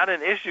that's not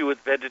an issue with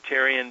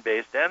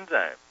vegetarian-based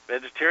enzymes.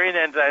 Vegetarian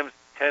enzymes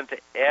tend to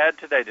add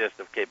to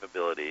digestive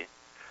capability,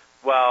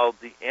 while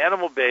the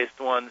animal-based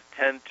ones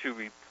tend to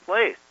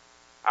replace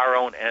our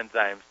own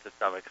enzymes to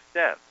some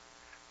extent.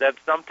 That's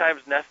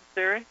sometimes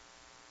necessary.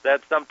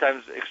 That's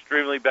sometimes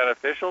extremely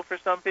beneficial for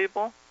some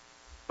people,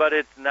 but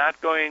it's not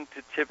going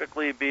to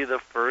typically be the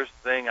first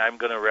thing I'm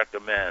going to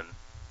recommend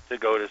to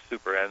go to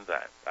super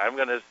enzymes. I'm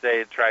going to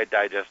say try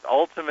Digest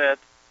Ultimate,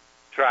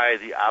 try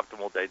the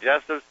Optimal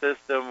Digestive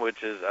System,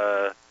 which is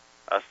a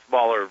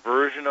smaller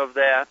version of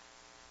that.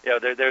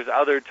 There's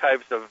other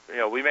types of,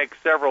 we make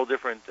several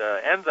different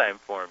enzyme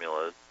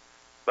formulas,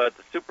 but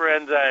the super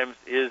enzymes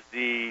is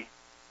the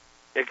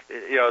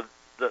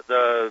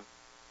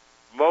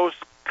most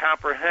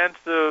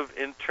comprehensive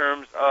in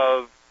terms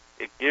of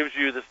it gives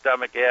you the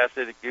stomach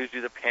acid, it gives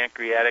you the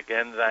pancreatic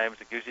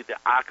enzymes, it gives you the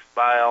ox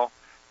bile.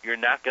 You're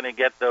not going to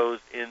get those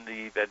in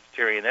the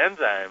vegetarian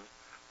enzymes.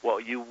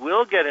 What you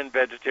will get in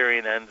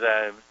vegetarian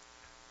enzymes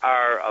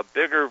are a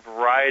bigger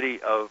variety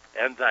of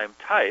enzyme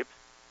types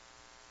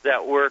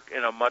that work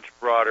in a much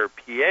broader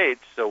pH.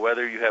 So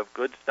whether you have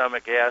good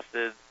stomach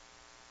acid,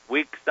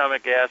 weak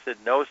stomach acid,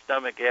 no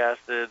stomach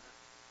acid,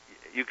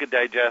 you could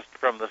digest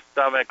from the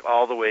stomach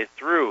all the way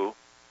through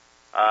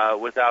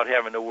without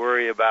having to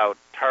worry about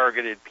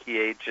targeted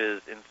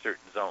pHs in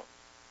certain zones.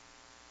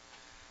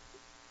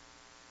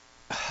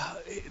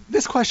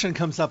 This question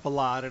comes up a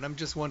lot, and I'm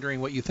just wondering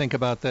what you think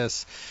about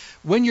this.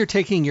 When you're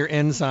taking your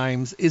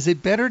enzymes, is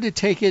it better to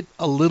take it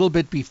a little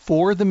bit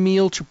before the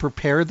meal to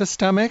prepare the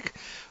stomach,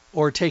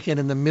 or take it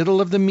in the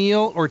middle of the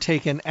meal, or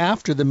take it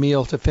after the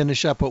meal to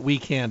finish up what we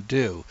can't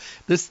do?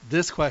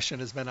 This question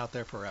has been out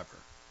there forever.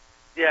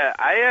 Yeah,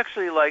 I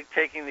actually like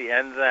taking the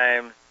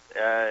enzymes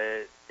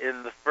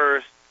in the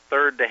first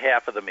third to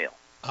half of the meal.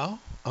 Oh,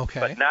 okay.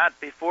 But not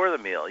before the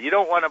meal. You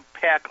don't want to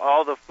pack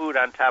all the food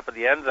on top of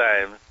the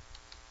enzymes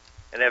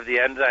and have the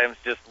enzymes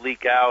just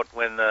leak out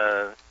when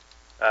the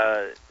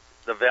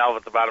valve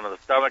at the bottom of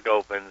the stomach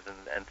opens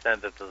and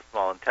sends it to the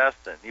small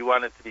intestine. You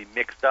want it to be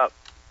mixed up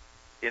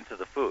into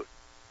the food.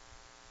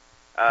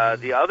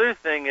 The other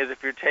thing is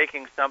if you're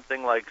taking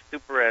something like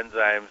super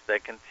enzymes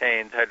that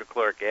contains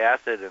hydrochloric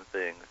acid and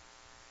things,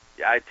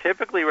 I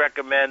typically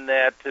recommend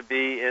that to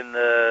be in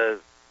the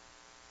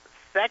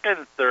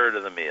second third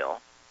of the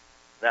meal,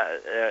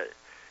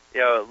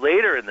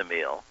 later in the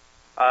meal,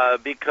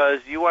 because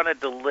you want to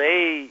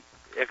delay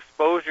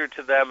exposure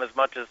to them as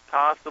much as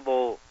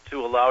possible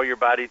to allow your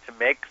body to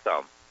make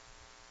some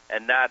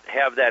and not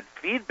have that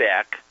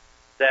feedback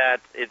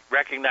that it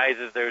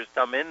recognizes there's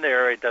some in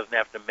there, it doesn't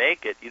have to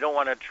make it. You don't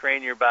want to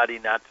train your body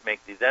not to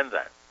make these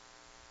enzymes.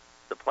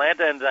 The plant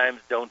enzymes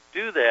don't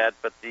do that,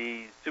 but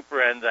the super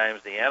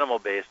enzymes, the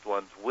animal-based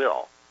ones,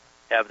 will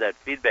have that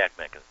feedback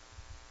mechanism.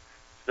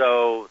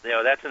 So,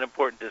 that's an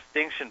important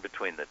distinction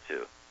between the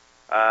two.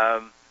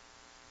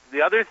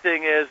 The other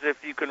thing is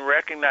if you can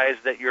recognize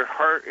that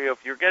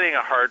if you're getting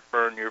a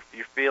heartburn, you're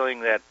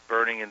feeling that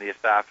burning in the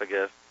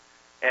esophagus,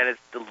 and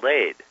it's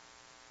delayed,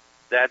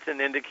 that's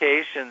an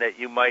indication that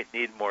you might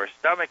need more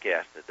stomach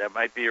acid. That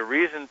might be a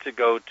reason to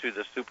go to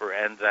the super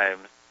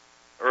enzymes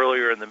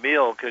earlier in the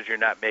meal because you're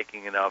not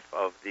making enough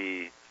of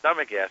the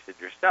stomach acid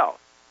yourself.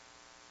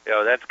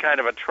 That's kind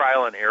of a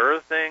trial and error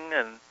thing,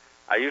 and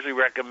I usually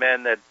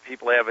recommend that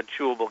people have a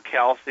chewable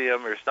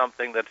calcium or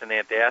something that's an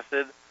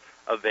antacid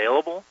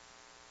available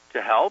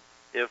to help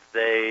if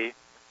they,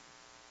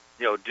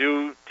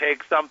 do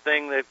take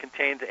something that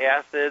contains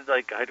acid,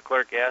 like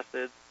hydrochloric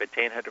acid,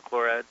 betaine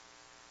hydrochloride,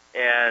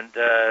 and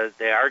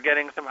they are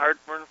getting some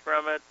heartburn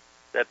from it,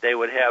 that they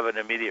would have an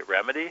immediate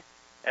remedy.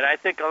 And I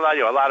think a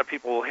lot of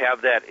people will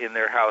have that in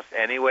their house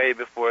anyway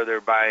before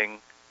they're buying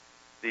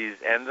these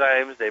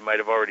enzymes. They might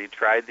have already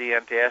tried the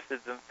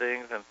antacids and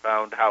things and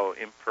found how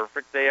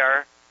imperfect they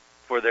are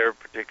for their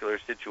particular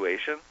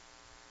situation.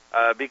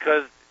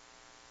 Because,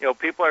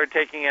 people are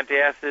taking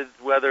antacids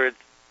whether it's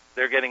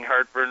they're getting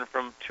heartburn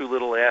from too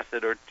little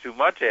acid or too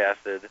much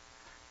acid,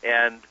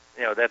 and,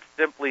 that's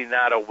simply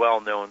not a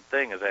well-known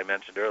thing, as I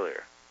mentioned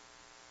earlier.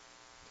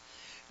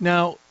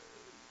 Now,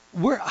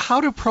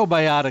 how do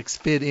probiotics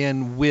fit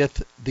in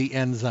with the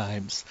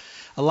enzymes?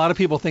 A lot of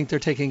people think they're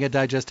taking a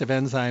digestive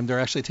enzyme. They're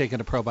actually taking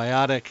a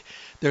probiotic.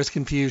 There's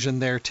confusion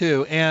there,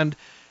 too. And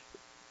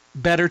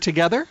better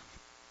together?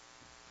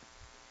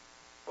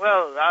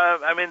 Well,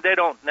 they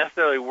don't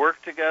necessarily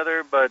work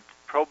together, but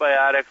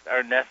probiotics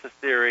are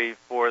necessary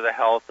for the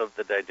health of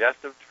the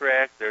digestive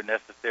tract. They're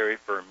necessary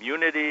for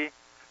immunity.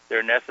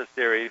 They're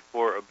necessary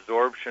for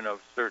absorption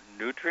of certain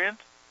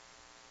nutrients.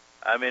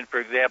 For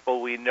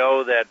example, we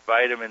know that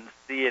vitamins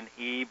C and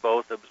E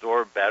both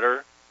absorb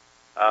better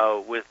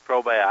with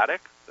probiotics,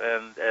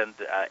 and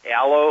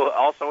aloe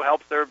also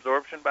helps their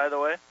absorption, by the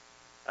way.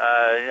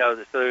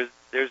 So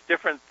there's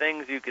different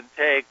things you can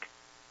take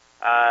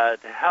to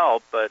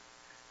help, but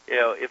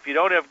if you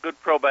don't have good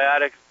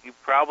probiotics, you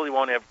probably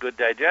won't have good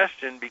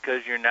digestion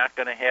because you're not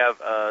going to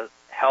have a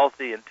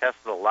healthy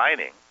intestinal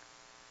lining,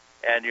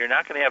 and you're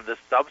not going to have the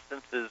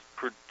substances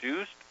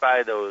produced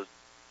by those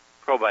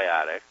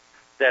probiotics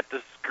that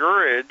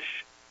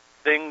discourage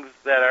things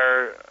that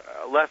are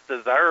less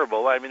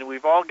desirable.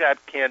 We've all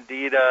got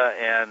candida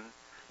and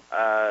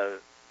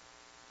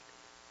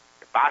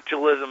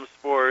botulism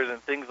spores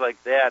and things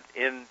like that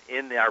in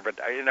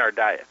our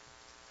diet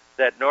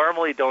that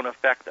normally don't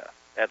affect us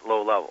at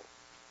low levels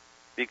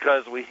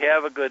because we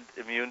have a good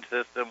immune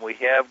system, we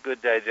have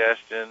good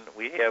digestion,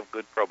 we have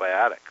good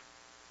probiotics.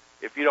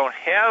 If you don't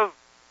have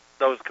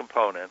those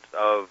components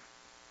of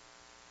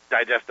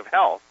digestive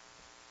health,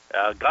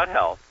 gut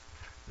health,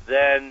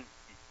 then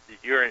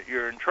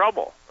you're in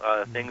trouble.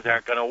 Things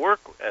aren't going to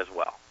work as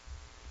well.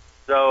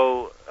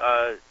 So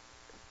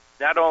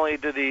not only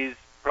do these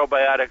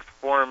probiotics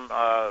form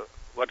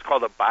what's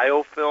called a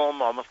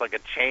biofilm, almost like a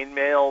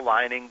chainmail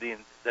lining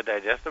the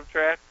digestive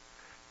tract,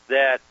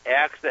 that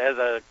acts as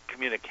a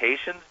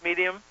communications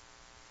medium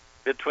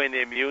between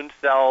the immune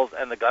cells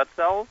and the gut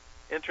cells,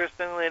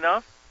 interestingly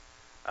enough.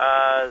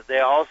 They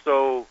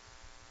also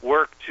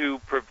work to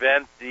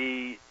prevent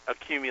the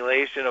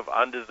accumulation of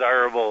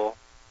undesirable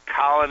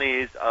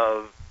colonies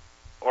of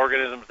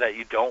organisms that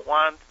you don't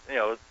want.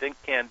 Think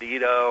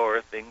candida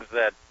or things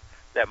that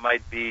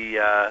might be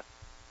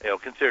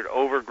considered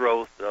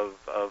overgrowth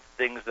of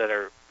things that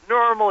are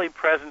normally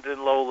present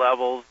in low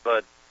levels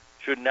but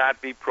should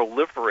not be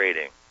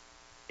proliferating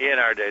in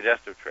our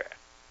digestive tract.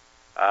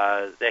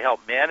 They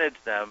help manage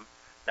them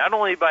not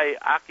only by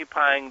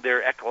occupying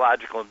their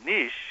ecological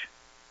niche,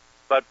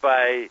 but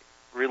by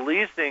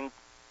releasing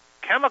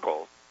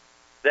chemicals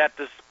that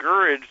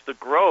discourage the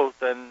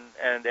growth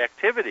and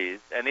activities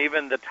and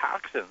even the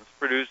toxins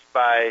produced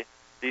by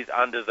these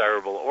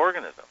undesirable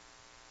organisms.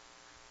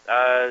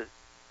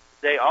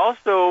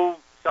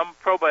 Some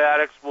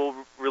probiotics will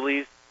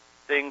release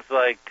things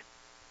like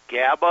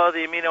GABA,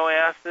 the amino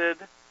acid,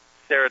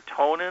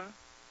 serotonin,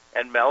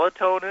 and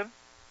melatonin.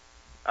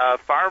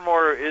 Far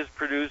more is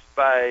produced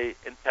by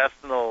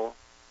intestinal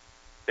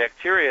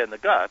bacteria in the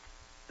gut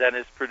than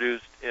is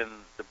produced in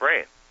the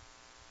brain.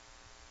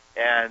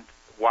 And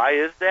why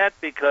is that?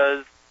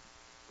 Because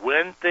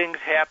when things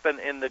happen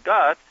in the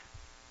gut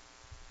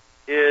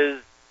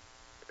is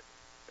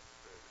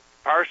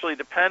partially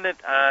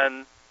dependent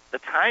on the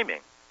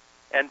timing.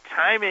 And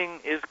timing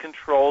is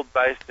controlled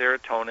by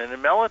serotonin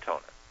and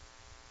melatonin.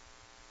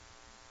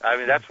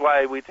 That's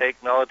why we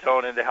take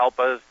melatonin to help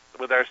us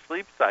with our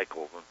sleep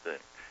cycles and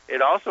things.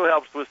 It also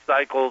helps with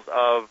cycles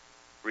of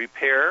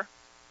repair,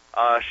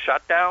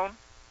 shutdown.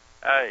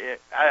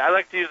 I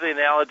like to use the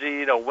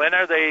analogy, when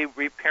are they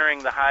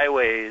repairing the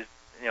highways,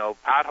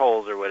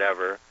 potholes or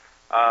whatever?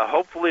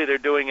 Hopefully they're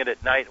doing it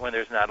at night when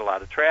there's not a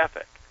lot of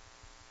traffic.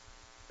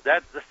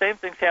 The same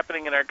thing's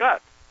happening in our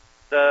gut.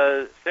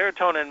 The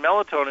serotonin and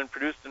melatonin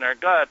produced in our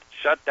gut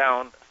shut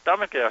down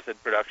stomach acid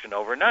production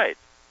overnight.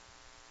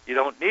 You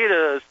don't need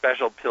a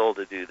special pill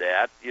to do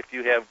that if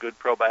you have good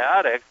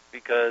probiotics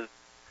because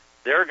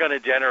they're going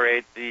to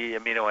generate the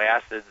amino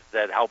acids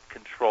that help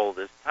control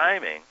this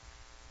timing,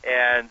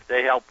 and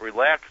they help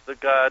relax the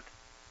gut.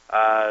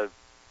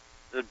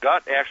 The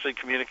gut actually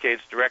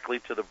communicates directly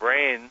to the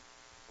brain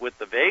with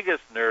the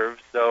vagus nerve,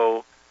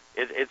 so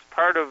it's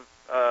part of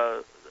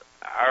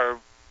our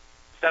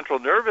central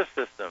nervous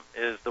system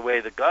is the way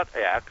the gut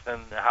acts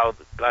and how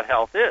the gut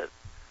health is.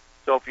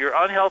 So if you're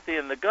unhealthy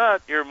in the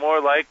gut, you're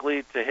more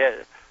likely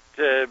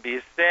to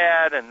be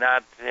sad and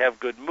not have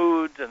good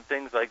moods and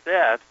things like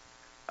that,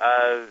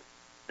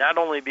 not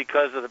only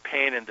because of the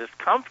pain and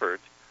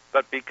discomfort,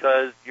 but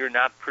because you're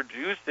not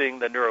producing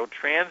the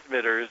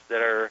neurotransmitters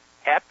that are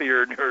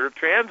happier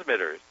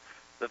neurotransmitters,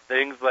 the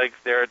things like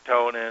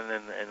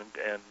serotonin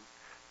and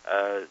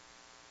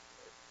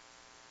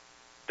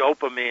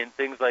dopamine,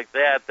 things like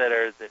that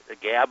are the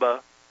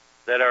GABA,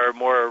 that are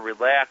more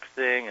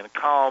relaxing and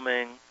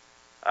calming.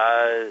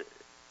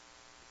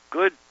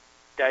 good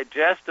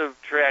digestive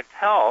tract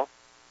health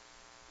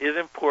is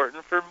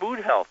important for mood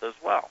health as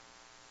well.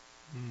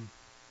 Mm.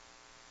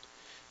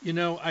 You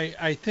know,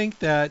 I think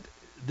that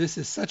this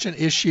is such an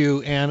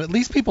issue, and at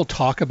least people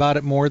talk about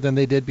it more than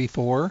they did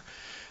before.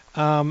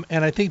 And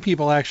I think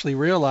people actually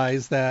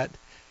realize that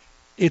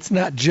it's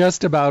not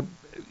just about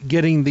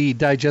getting the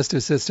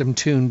digestive system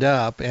tuned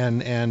up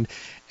and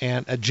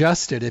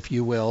adjusted, if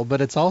you will,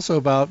 but it's also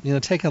about,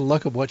 taking a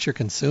look at what you're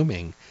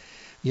consuming,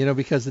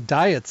 because the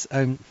diets.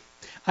 I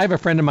have a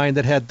friend of mine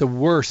that had the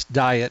worst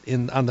diet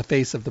on the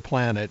face of the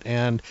planet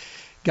and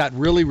got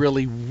really,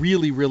 really,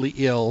 really, really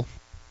ill.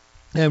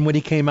 And when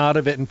he came out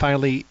of it and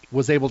finally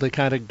was able to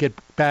kind of get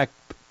back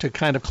to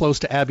kind of close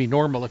to Abby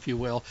normal, if you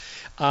will,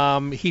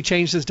 he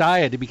changed his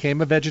diet. He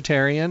became a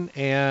vegetarian,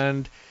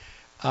 and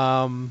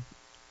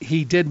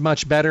he did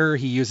much better.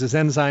 He uses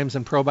enzymes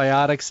and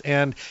probiotics,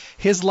 and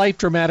his life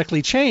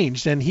dramatically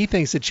changed. And he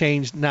thinks it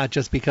changed not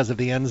just because of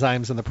the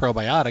enzymes and the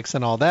probiotics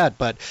and all that,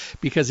 but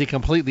because he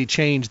completely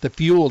changed the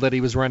fuel that he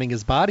was running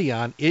his body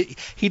on.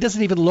 He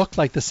doesn't even look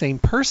like the same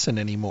person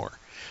anymore.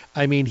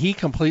 I mean, he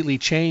completely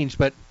changed,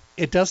 but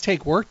it does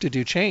take work to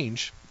do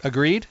change.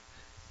 Agreed?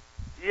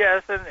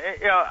 Yes, and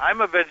I'm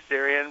a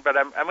vegetarian, but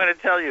I'm going to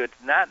tell you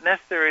it's not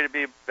necessary to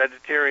be a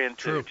vegetarian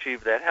to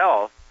achieve that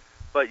health,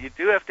 but you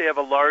do have to have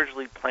a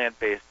largely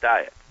plant-based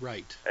diet.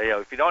 Right.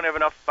 If you don't have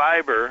enough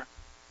fiber,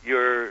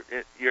 you're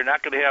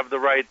not going to have the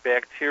right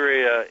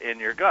bacteria in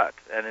your gut.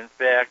 And in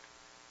fact,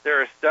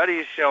 there are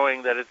studies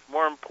showing that it's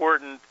more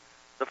important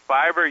the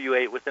fiber you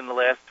ate within the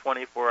last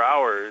 24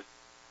 hours,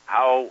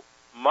 how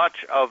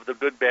much of the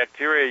good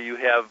bacteria you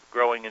have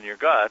growing in your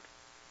gut,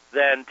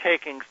 than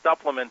taking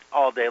supplements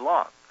all day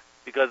long.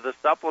 Because the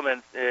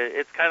supplements,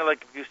 it's kind of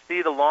like if you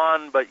seed a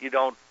lawn but you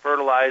don't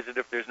fertilize it,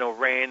 if there's no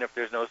rain, if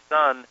there's no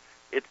sun,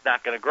 it's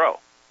not going to grow.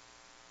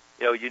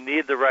 You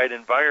need the right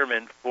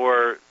environment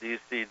for these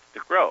seeds to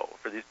grow,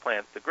 for these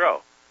plants to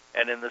grow.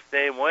 And in the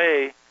same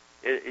way,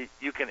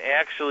 you can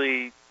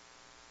actually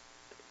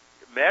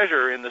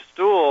measure in the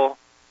stool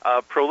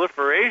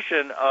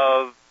proliferation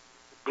of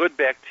good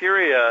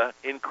bacteria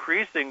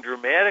increasing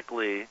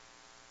dramatically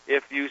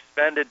if you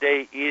spend a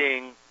day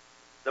eating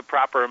the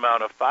proper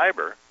amount of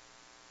fiber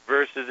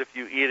versus if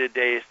you eat a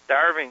day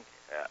starving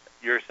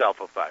yourself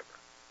of fiber.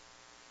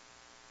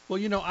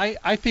 Well,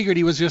 I figured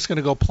he was just going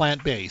to go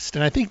plant-based,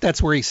 and I think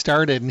that's where he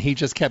started, and he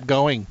just kept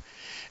going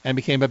and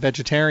became a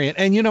vegetarian.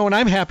 And, and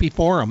I'm happy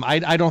for him.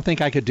 I don't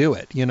think I could do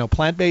it.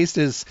 Plant-based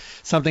is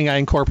something I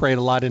incorporate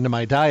a lot into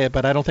my diet,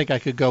 but I don't think I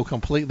could go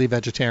completely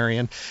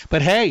vegetarian.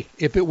 But, hey,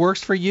 if it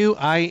works for you,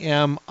 I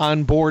am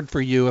on board for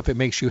you if it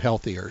makes you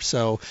healthier.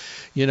 So,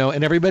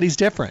 and everybody's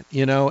different,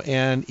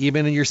 and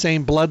even in your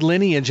same blood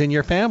lineage in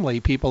your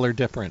family, people are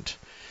different.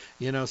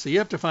 So you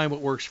have to find what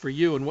works for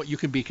you and what you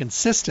can be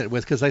consistent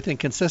with, because I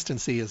think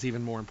consistency is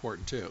even more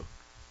important, too.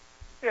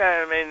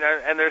 Yeah, I mean,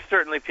 and there's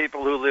certainly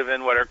people who live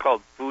in what are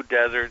called food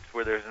deserts,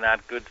 where there's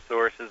not good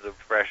sources of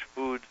fresh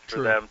foods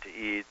for them to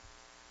eat.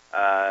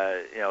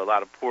 A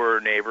lot of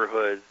poorer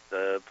neighborhoods,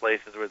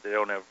 places where they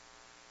don't have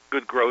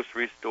good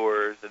grocery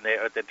stores, and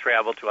they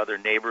travel to other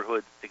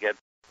neighborhoods to get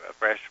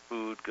fresh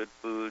food, good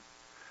food.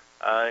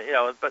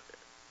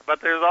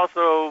 But there's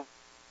also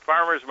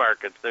farmers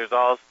markets. There's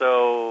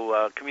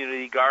also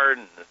community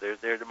gardens.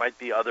 There might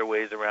be other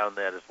ways around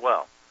that as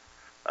well.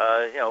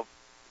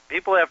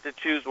 People have to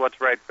choose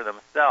what's right for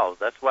themselves.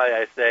 That's why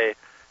I say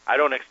I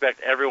don't expect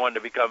everyone to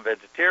become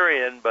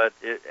vegetarian, but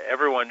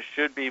everyone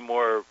should be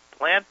more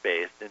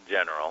plant-based in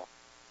general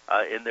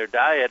in their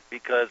diet,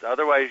 because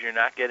otherwise you're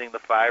not getting the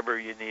fiber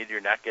you need,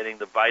 you're not getting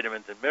the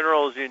vitamins and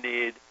minerals you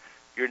need,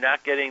 you're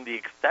not getting the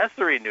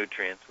accessory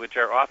nutrients, which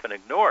are often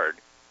ignored.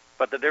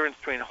 But the difference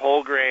between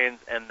whole grains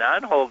and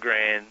non-whole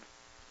grains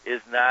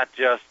is not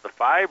just the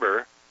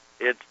fiber.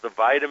 It's the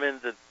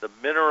vitamins, it's the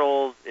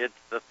minerals, it's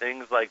the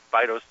things like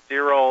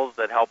phytosterols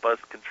that help us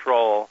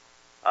control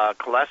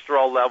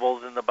cholesterol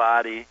levels in the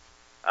body.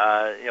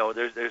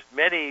 There's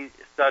many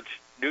such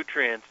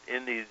nutrients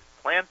in these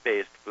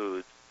plant-based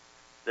foods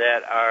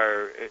that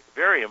are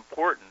very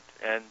important.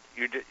 And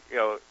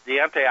the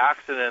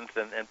antioxidants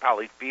and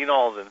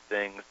polyphenols and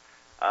things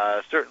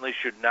certainly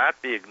should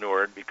not be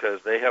ignored,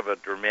 because they have a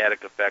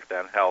dramatic effect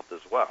on health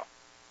as well.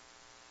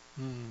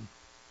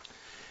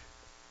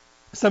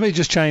 Somebody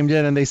just chimed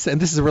in, and they said,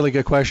 and this is a really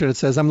good question. It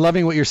says, I'm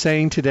loving what you're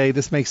saying today.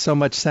 This makes so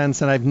much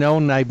sense, and I've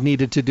known I've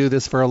needed to do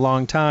this for a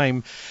long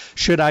time.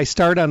 Should I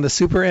start on the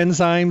super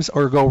enzymes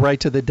or go right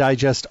to the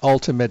Digest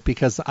Ultimate,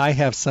 because I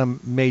have some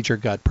major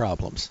gut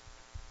problems?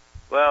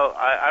 Well,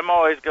 I'm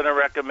always going to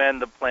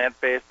recommend the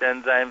plant-based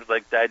enzymes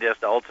like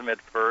Digest Ultimate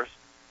first,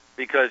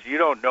 because you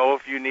don't know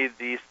if you need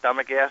the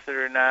stomach acid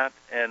or not,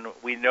 and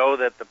we know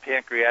that the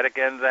pancreatic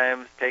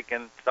enzymes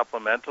taken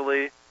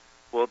supplementally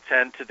will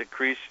tend to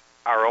decrease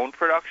our own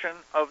production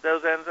of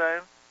those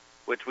enzymes,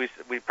 which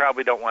we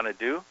probably don't want to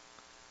do.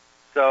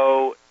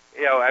 So,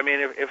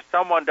 if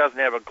someone doesn't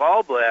have a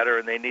gallbladder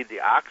and they need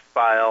the ox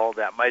bile,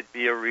 that might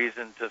be a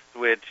reason to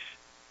switch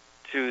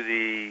to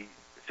the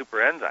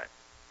super enzyme.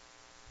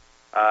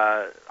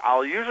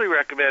 I'll usually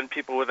recommend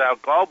people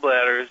without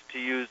gallbladders to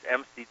use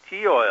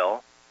MCT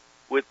oil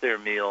with their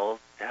meals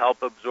to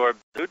help absorb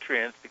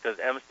nutrients, because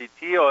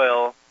MCT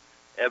oil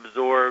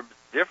absorbs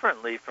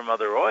differently from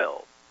other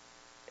oils,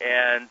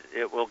 and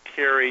it will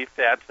carry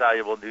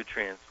fat-soluble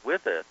nutrients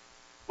with it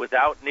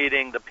without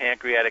needing the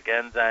pancreatic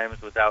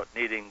enzymes, without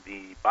needing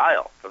the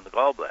bile from the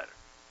gallbladder.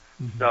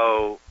 Mm-hmm.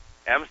 So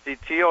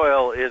MCT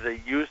oil is a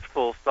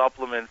useful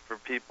supplement for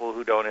people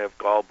who don't have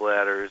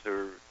gallbladders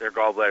or their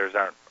gallbladders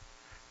aren't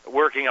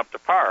working up to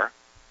par.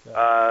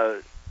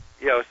 Okay.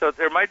 So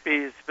there might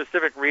be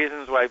specific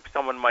reasons why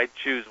someone might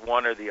choose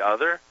one or the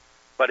other,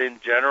 but in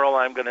general,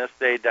 I'm going to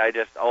say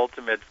Digest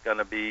Ultimate's going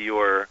to be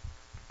your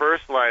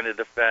first line of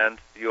defense.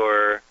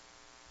 Your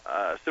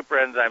super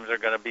enzymes are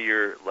going to be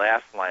your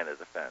last line of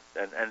defense.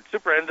 And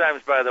super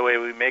enzymes, by the way,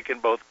 we make in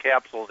both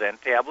capsules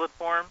and tablet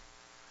form.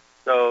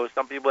 So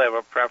some people have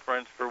a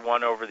preference for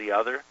one over the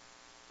other.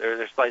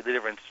 There's slightly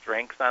different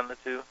strengths on the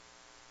two.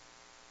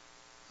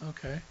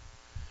 Okay.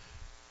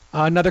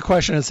 Another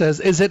question, it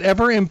says, is it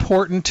ever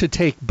important to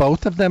take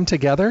both of them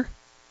together?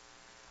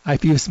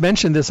 If you've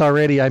mentioned this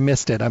already, I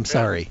missed it. I'm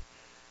sorry.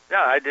 No,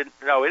 I didn't.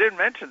 No, we didn't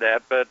mention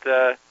that, but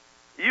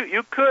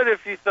you could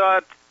if you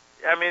thought,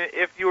 I mean,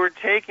 if you were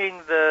taking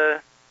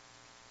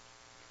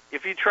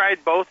if you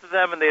tried both of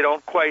them and they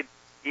don't quite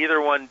either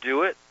one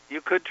do it,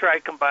 you could try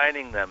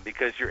combining them,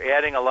 because you're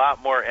adding a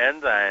lot more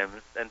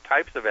enzymes and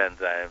types of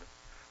enzymes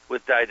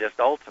with Digest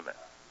Ultimate.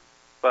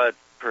 But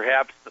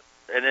perhaps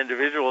an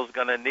individual is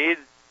going to need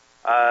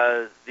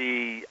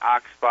the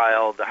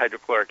oxbile, the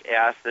hydrochloric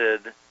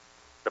acid,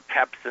 the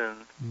pepsin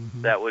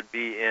that would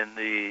be in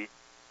the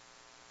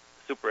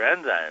super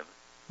enzymes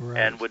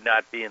and would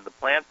not be in the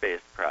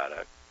plant-based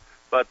product.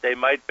 But they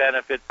might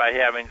benefit by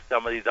having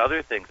some of these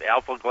other things,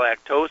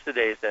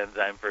 alpha-galactosidase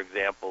enzyme, for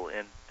example,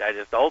 in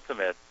Digest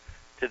Ultimate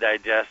to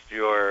digest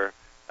your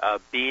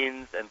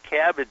beans and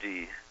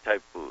cabbagey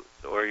type foods,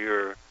 or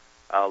your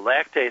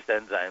lactase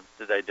enzymes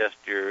to digest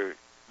your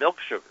milk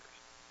sugars.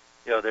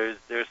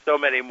 There's so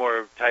many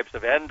more types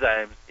of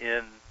enzymes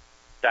in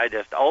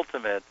Digest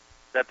Ultimate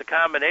that the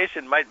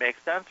combination might make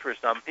sense for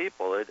some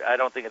people. I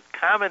don't think it's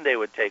common they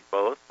would take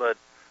both, but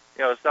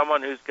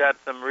someone who's got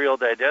some real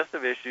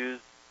digestive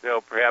issues,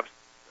 perhaps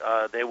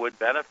they would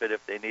benefit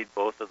if they need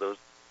both of those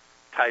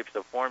types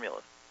of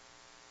formulas.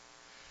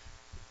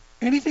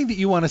 Anything that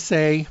you want to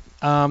say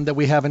that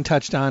we haven't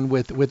touched on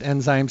with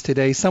enzymes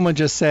today? Someone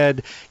just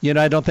said,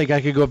 I don't think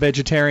I could go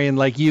vegetarian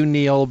like you,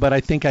 Neil, but I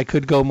think I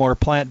could go more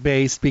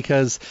plant-based,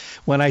 because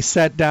when I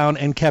sat down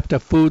and kept a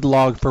food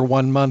log for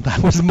 1 month, I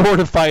was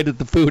mortified at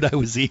the food I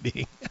was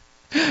eating.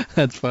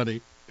 That's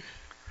funny.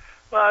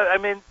 Well, I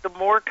mean, the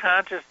more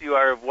conscious you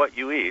are of what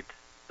you eat,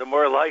 the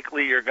more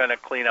likely you're going to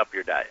clean up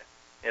your diet.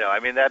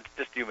 That's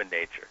just human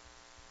nature.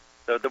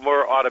 So the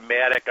more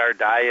automatic our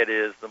diet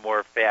is, the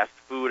more fast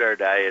food our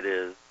diet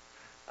is,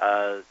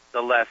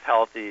 the less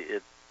healthy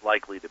it's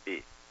likely to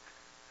be.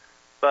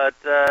 But,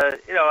 I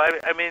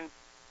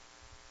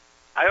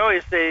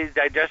always say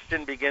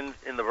digestion begins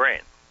in the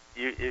brain.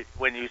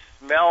 When you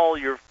smell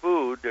your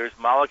food, there's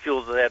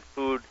molecules of that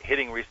food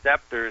hitting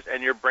receptors,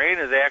 and your brain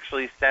is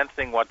actually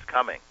sensing what's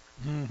coming.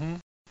 Mm-hmm.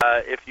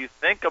 If you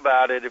think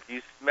about it, if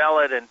you smell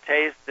it and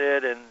taste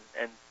it and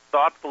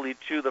thoughtfully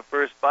chew the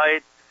first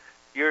bite,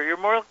 you're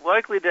more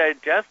likely to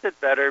digest it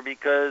better,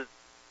 because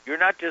you're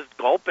not just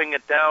gulping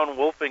it down,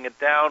 wolfing it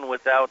down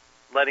without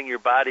letting your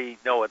body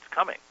know what's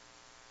coming.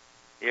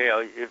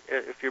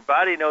 If your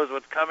body knows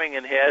what's coming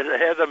and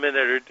has a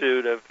minute or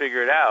two to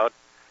figure it out,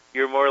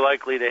 you're more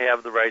likely to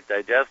have the right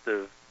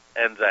digestive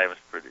enzymes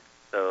produced.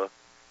 So,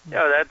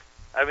 that's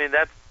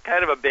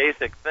kind of a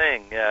basic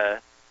thing.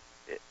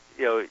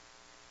 You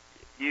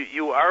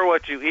are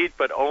what you eat,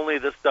 but only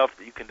the stuff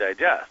that you can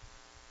digest.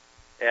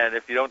 And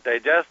if you don't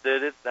digest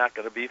it, it's not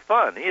going to be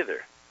fun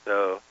either.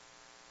 So,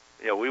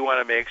 we want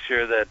to make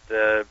sure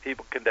that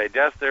people can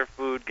digest their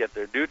food, get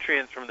their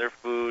nutrients from their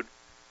food.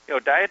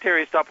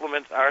 Dietary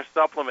supplements are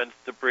supplements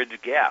to bridge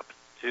gaps,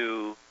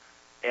 to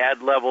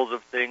add levels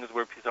of things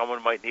where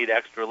someone might need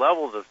extra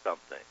levels of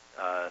something,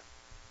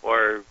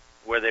 or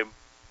where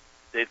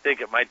they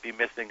think it might be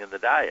missing in the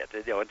diet.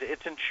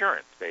 It's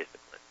insurance,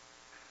 basically.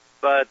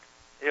 But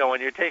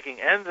when you're taking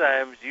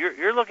enzymes,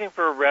 you're looking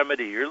for a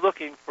remedy. You're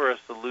looking for a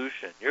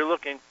solution. You're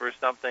looking for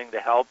something to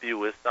help you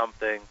with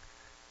something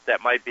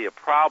that might be a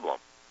problem.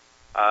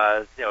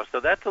 So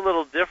that's a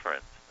little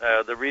different.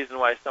 The reason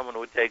why someone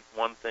would take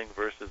one thing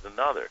versus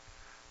another.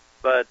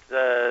 But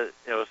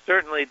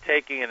certainly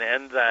taking an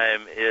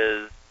enzyme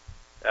is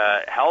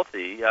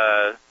healthy.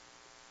 All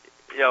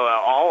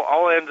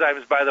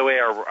enzymes, by the way,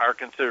 are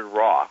considered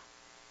raw.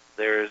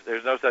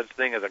 There's no such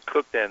thing as a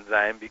cooked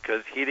enzyme,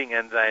 because heating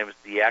enzymes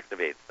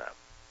deactivates them.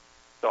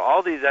 So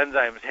all these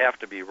enzymes have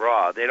to be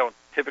raw. They don't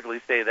typically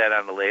say that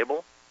on the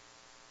label,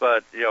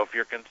 but if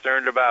you're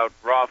concerned about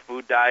raw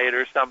food diet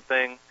or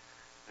something,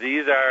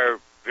 these are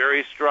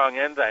very strong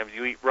enzymes.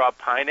 You eat raw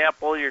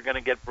pineapple, you're going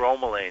to get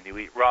bromelain. You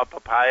eat raw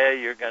papaya,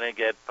 you're going to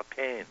get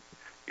papain.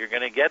 You're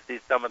going to get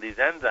some of these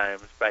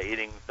enzymes by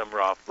eating some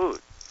raw food.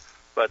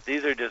 but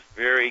these are just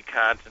very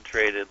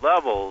concentrated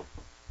levels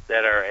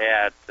that are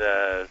at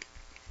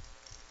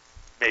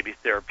maybe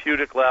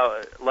therapeutic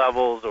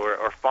levels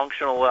or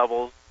functional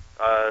levels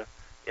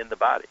in the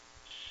body.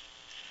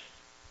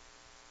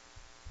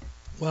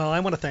 Well,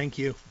 I want to thank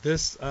you.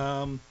 This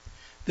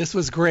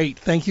was great.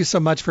 Thank you so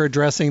much for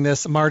addressing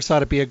this. Marge thought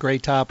it'd be a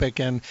great topic,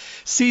 and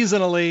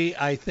seasonally,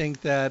 I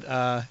think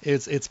that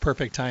it's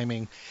perfect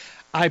timing.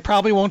 I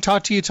probably won't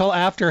talk to you till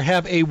after.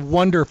 Have a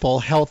wonderful,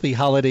 healthy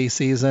holiday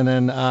season,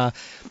 and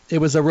it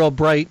was a real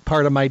bright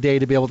part of my day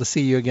to be able to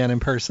see you again in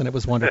person. It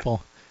was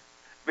wonderful.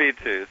 Me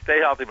too. Stay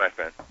healthy, my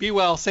friend. Be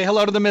well. Say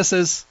hello to the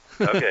missus.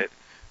 Okay.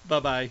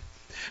 Bye-bye.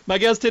 My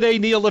guest today,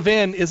 Neil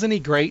Levin. Isn't he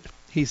great?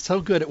 He's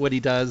so good at what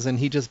he does, and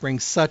he just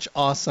brings such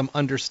awesome,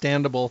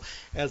 understandable,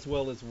 as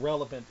well as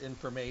relevant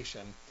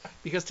information.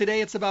 Because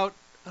today it's about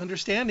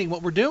understanding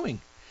what we're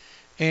doing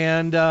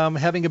and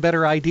having a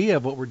better idea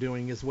of what we're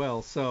doing as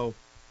well. So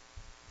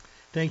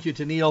thank you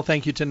to Neil.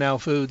 Thank you to Now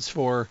Foods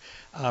for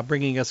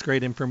bringing us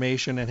great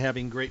information and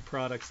having great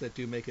products that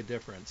do make a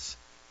difference.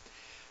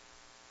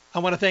 I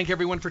want to thank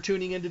everyone for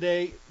tuning in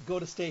today. Go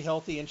to Stay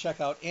Healthy and check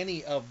out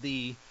any of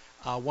the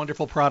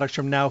wonderful products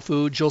from Now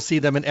Foods. You'll see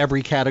them in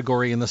every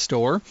category in the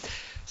store.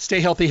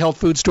 Stay Healthy Health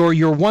Food Store,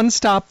 your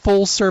one-stop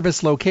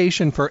full-service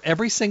location for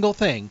every single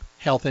thing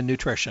health and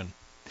nutrition.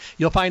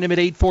 You'll find them at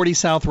 840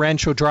 South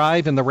Rancho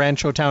Drive in the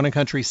Rancho Town and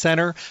Country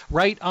Center,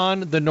 right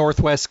on the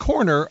northwest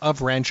corner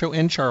of Rancho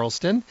and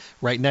Charleston,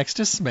 right next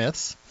to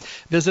Smith's.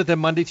 Visit them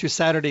Monday through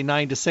Saturday,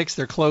 9 to 6.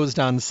 They're closed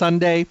on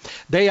Sunday.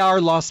 They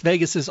are Las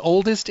Vegas's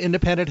oldest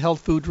independent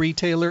health food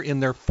retailer in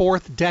their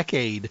 4th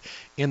decade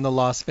in the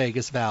Las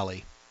Vegas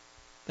Valley.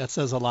 That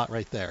says a lot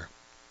right there.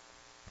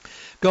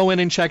 Go in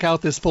and check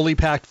out this fully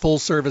packed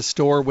full-service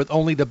store with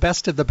only the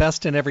best of the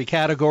best in every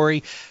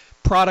category.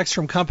 Products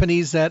from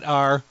companies that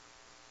are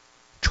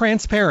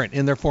transparent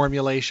in their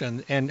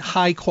formulation and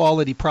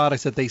high-quality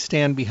products that they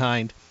stand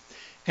behind.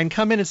 And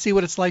come in and see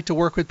what it's like to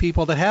work with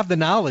people that have the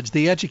knowledge,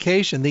 the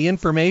education, the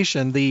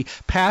information, the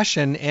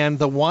passion, and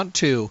the want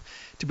to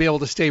be able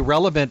to stay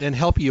relevant and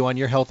help you on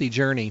your healthy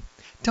journey.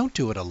 Don't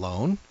do it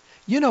alone.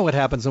 You know what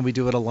happens when we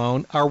do it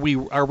alone. Are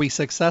we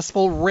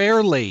successful?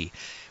 Rarely.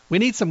 We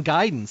need some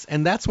guidance,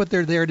 and that's what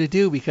they're there to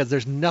do, because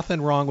there's nothing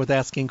wrong with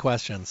asking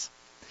questions.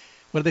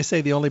 What do they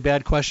say? The only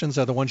bad questions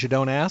are the ones you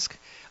don't ask?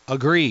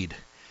 Agreed.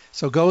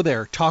 So go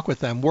there, talk with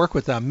them, work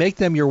with them, make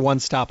them your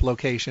one-stop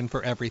location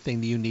for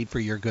everything that you need for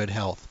your good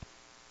health.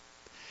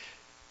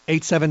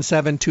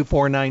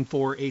 877-2494,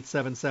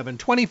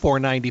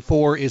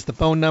 877-2494 is the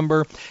phone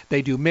number.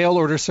 They do mail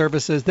order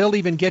services. They'll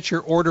even get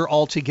your order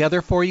all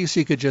together for you so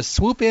you could just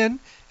swoop in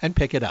and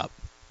pick it up.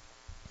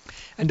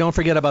 And don't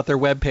forget about their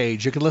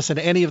webpage. You can listen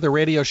to any of the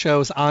radio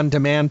shows on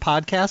demand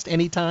podcast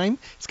anytime.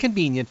 It's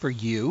convenient for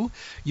you.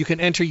 You can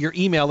enter your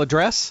email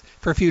address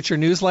for future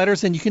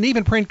newsletters, and you can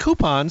even print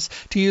coupons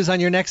to use on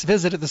your next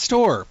visit at the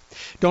store.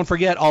 Don't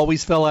forget,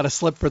 always fill out a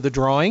slip for the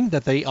drawing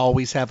that they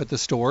always have at the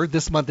store.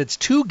 This month, it's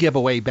 2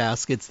 giveaway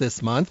baskets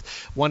this month,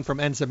 one from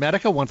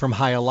Enzymedica, one from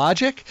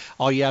Hyalogic.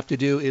 All you have to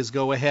do is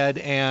go ahead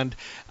and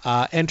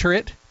enter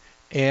it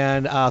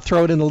and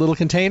throw it in a little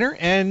container,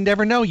 and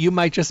never know, you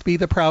might just be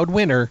the proud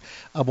winner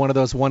of one of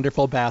those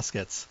wonderful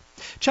baskets.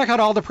 Check out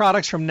all the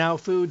products from Now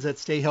Foods at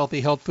Stay Healthy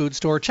Health Food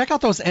Store. Check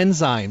out those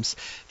enzymes.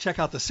 Check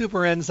out the super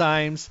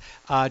enzymes.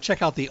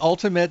 Check out the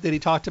Ultimate that he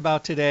talked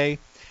about today.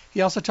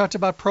 He also talked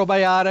about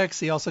probiotics.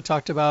 He also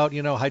talked about,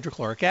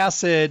 hydrochloric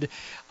acid.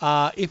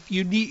 If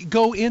you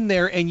go in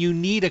there and you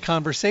need a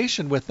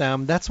conversation with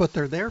them, that's what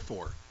they're there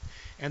for.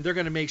 And they're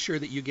going to make sure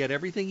that you get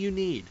everything you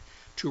need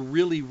to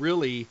really,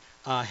 really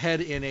head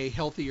in a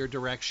healthier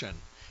direction,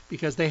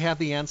 because they have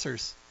the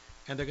answers,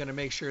 and they're going to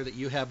make sure that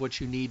you have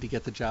what you need to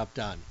get the job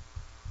done.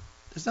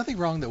 There's nothing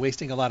wrong with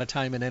wasting a lot of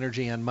time and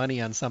energy and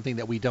money on something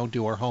that we don't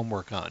do our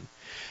homework on.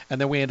 And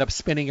then we end up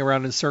spinning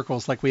around in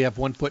circles like we have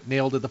one foot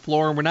nailed to the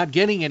floor and we're not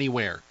getting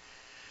anywhere.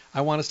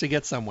 I want us to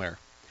get somewhere.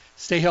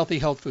 Stay Healthy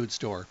Health Food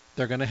Store.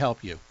 They're going to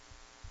help you.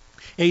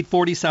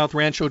 840 South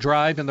Rancho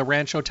Drive in the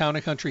Rancho Town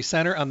and Country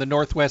Center on the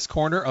northwest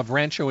corner of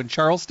Rancho and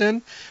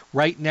Charleston,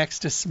 right next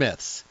to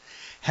Smith's.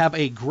 Have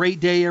a great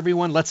day,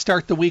 everyone. Let's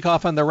start the week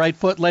off on the right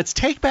foot. Let's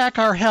take back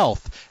our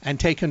health and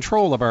take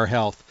control of our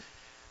health,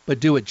 but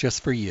do it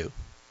just for you.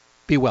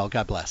 Be well.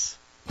 God bless.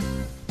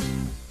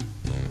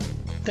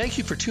 Thank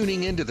you for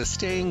tuning in to the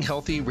Staying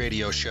Healthy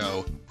Radio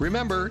Show.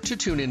 Remember to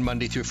tune in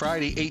Monday through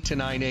Friday, 8 to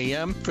 9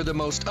 a.m. for the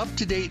most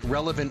up-to-date,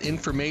 relevant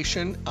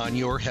information on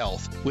your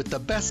health, with the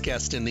best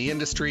guest in the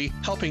industry,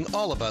 helping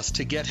all of us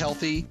to get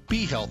healthy,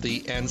 be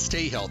healthy, and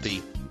stay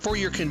healthy. For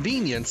your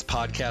convenience,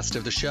 podcasts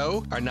of the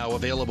show are now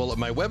available at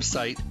my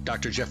website,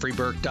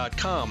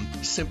 drjeffreyburke.com.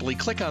 Simply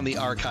click on the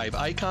archive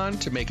icon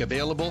to make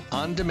available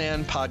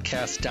on-demand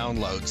podcast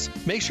downloads.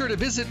 Make sure to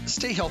visit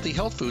Stay Healthy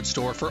Health Food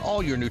Store for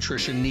all your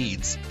nutrition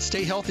needs.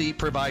 Stay Healthy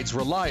provides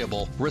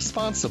reliable,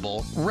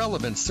 responsible,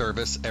 relevant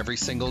service every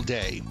single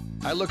day.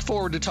 I look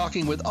forward to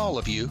talking with all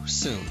of you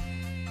soon.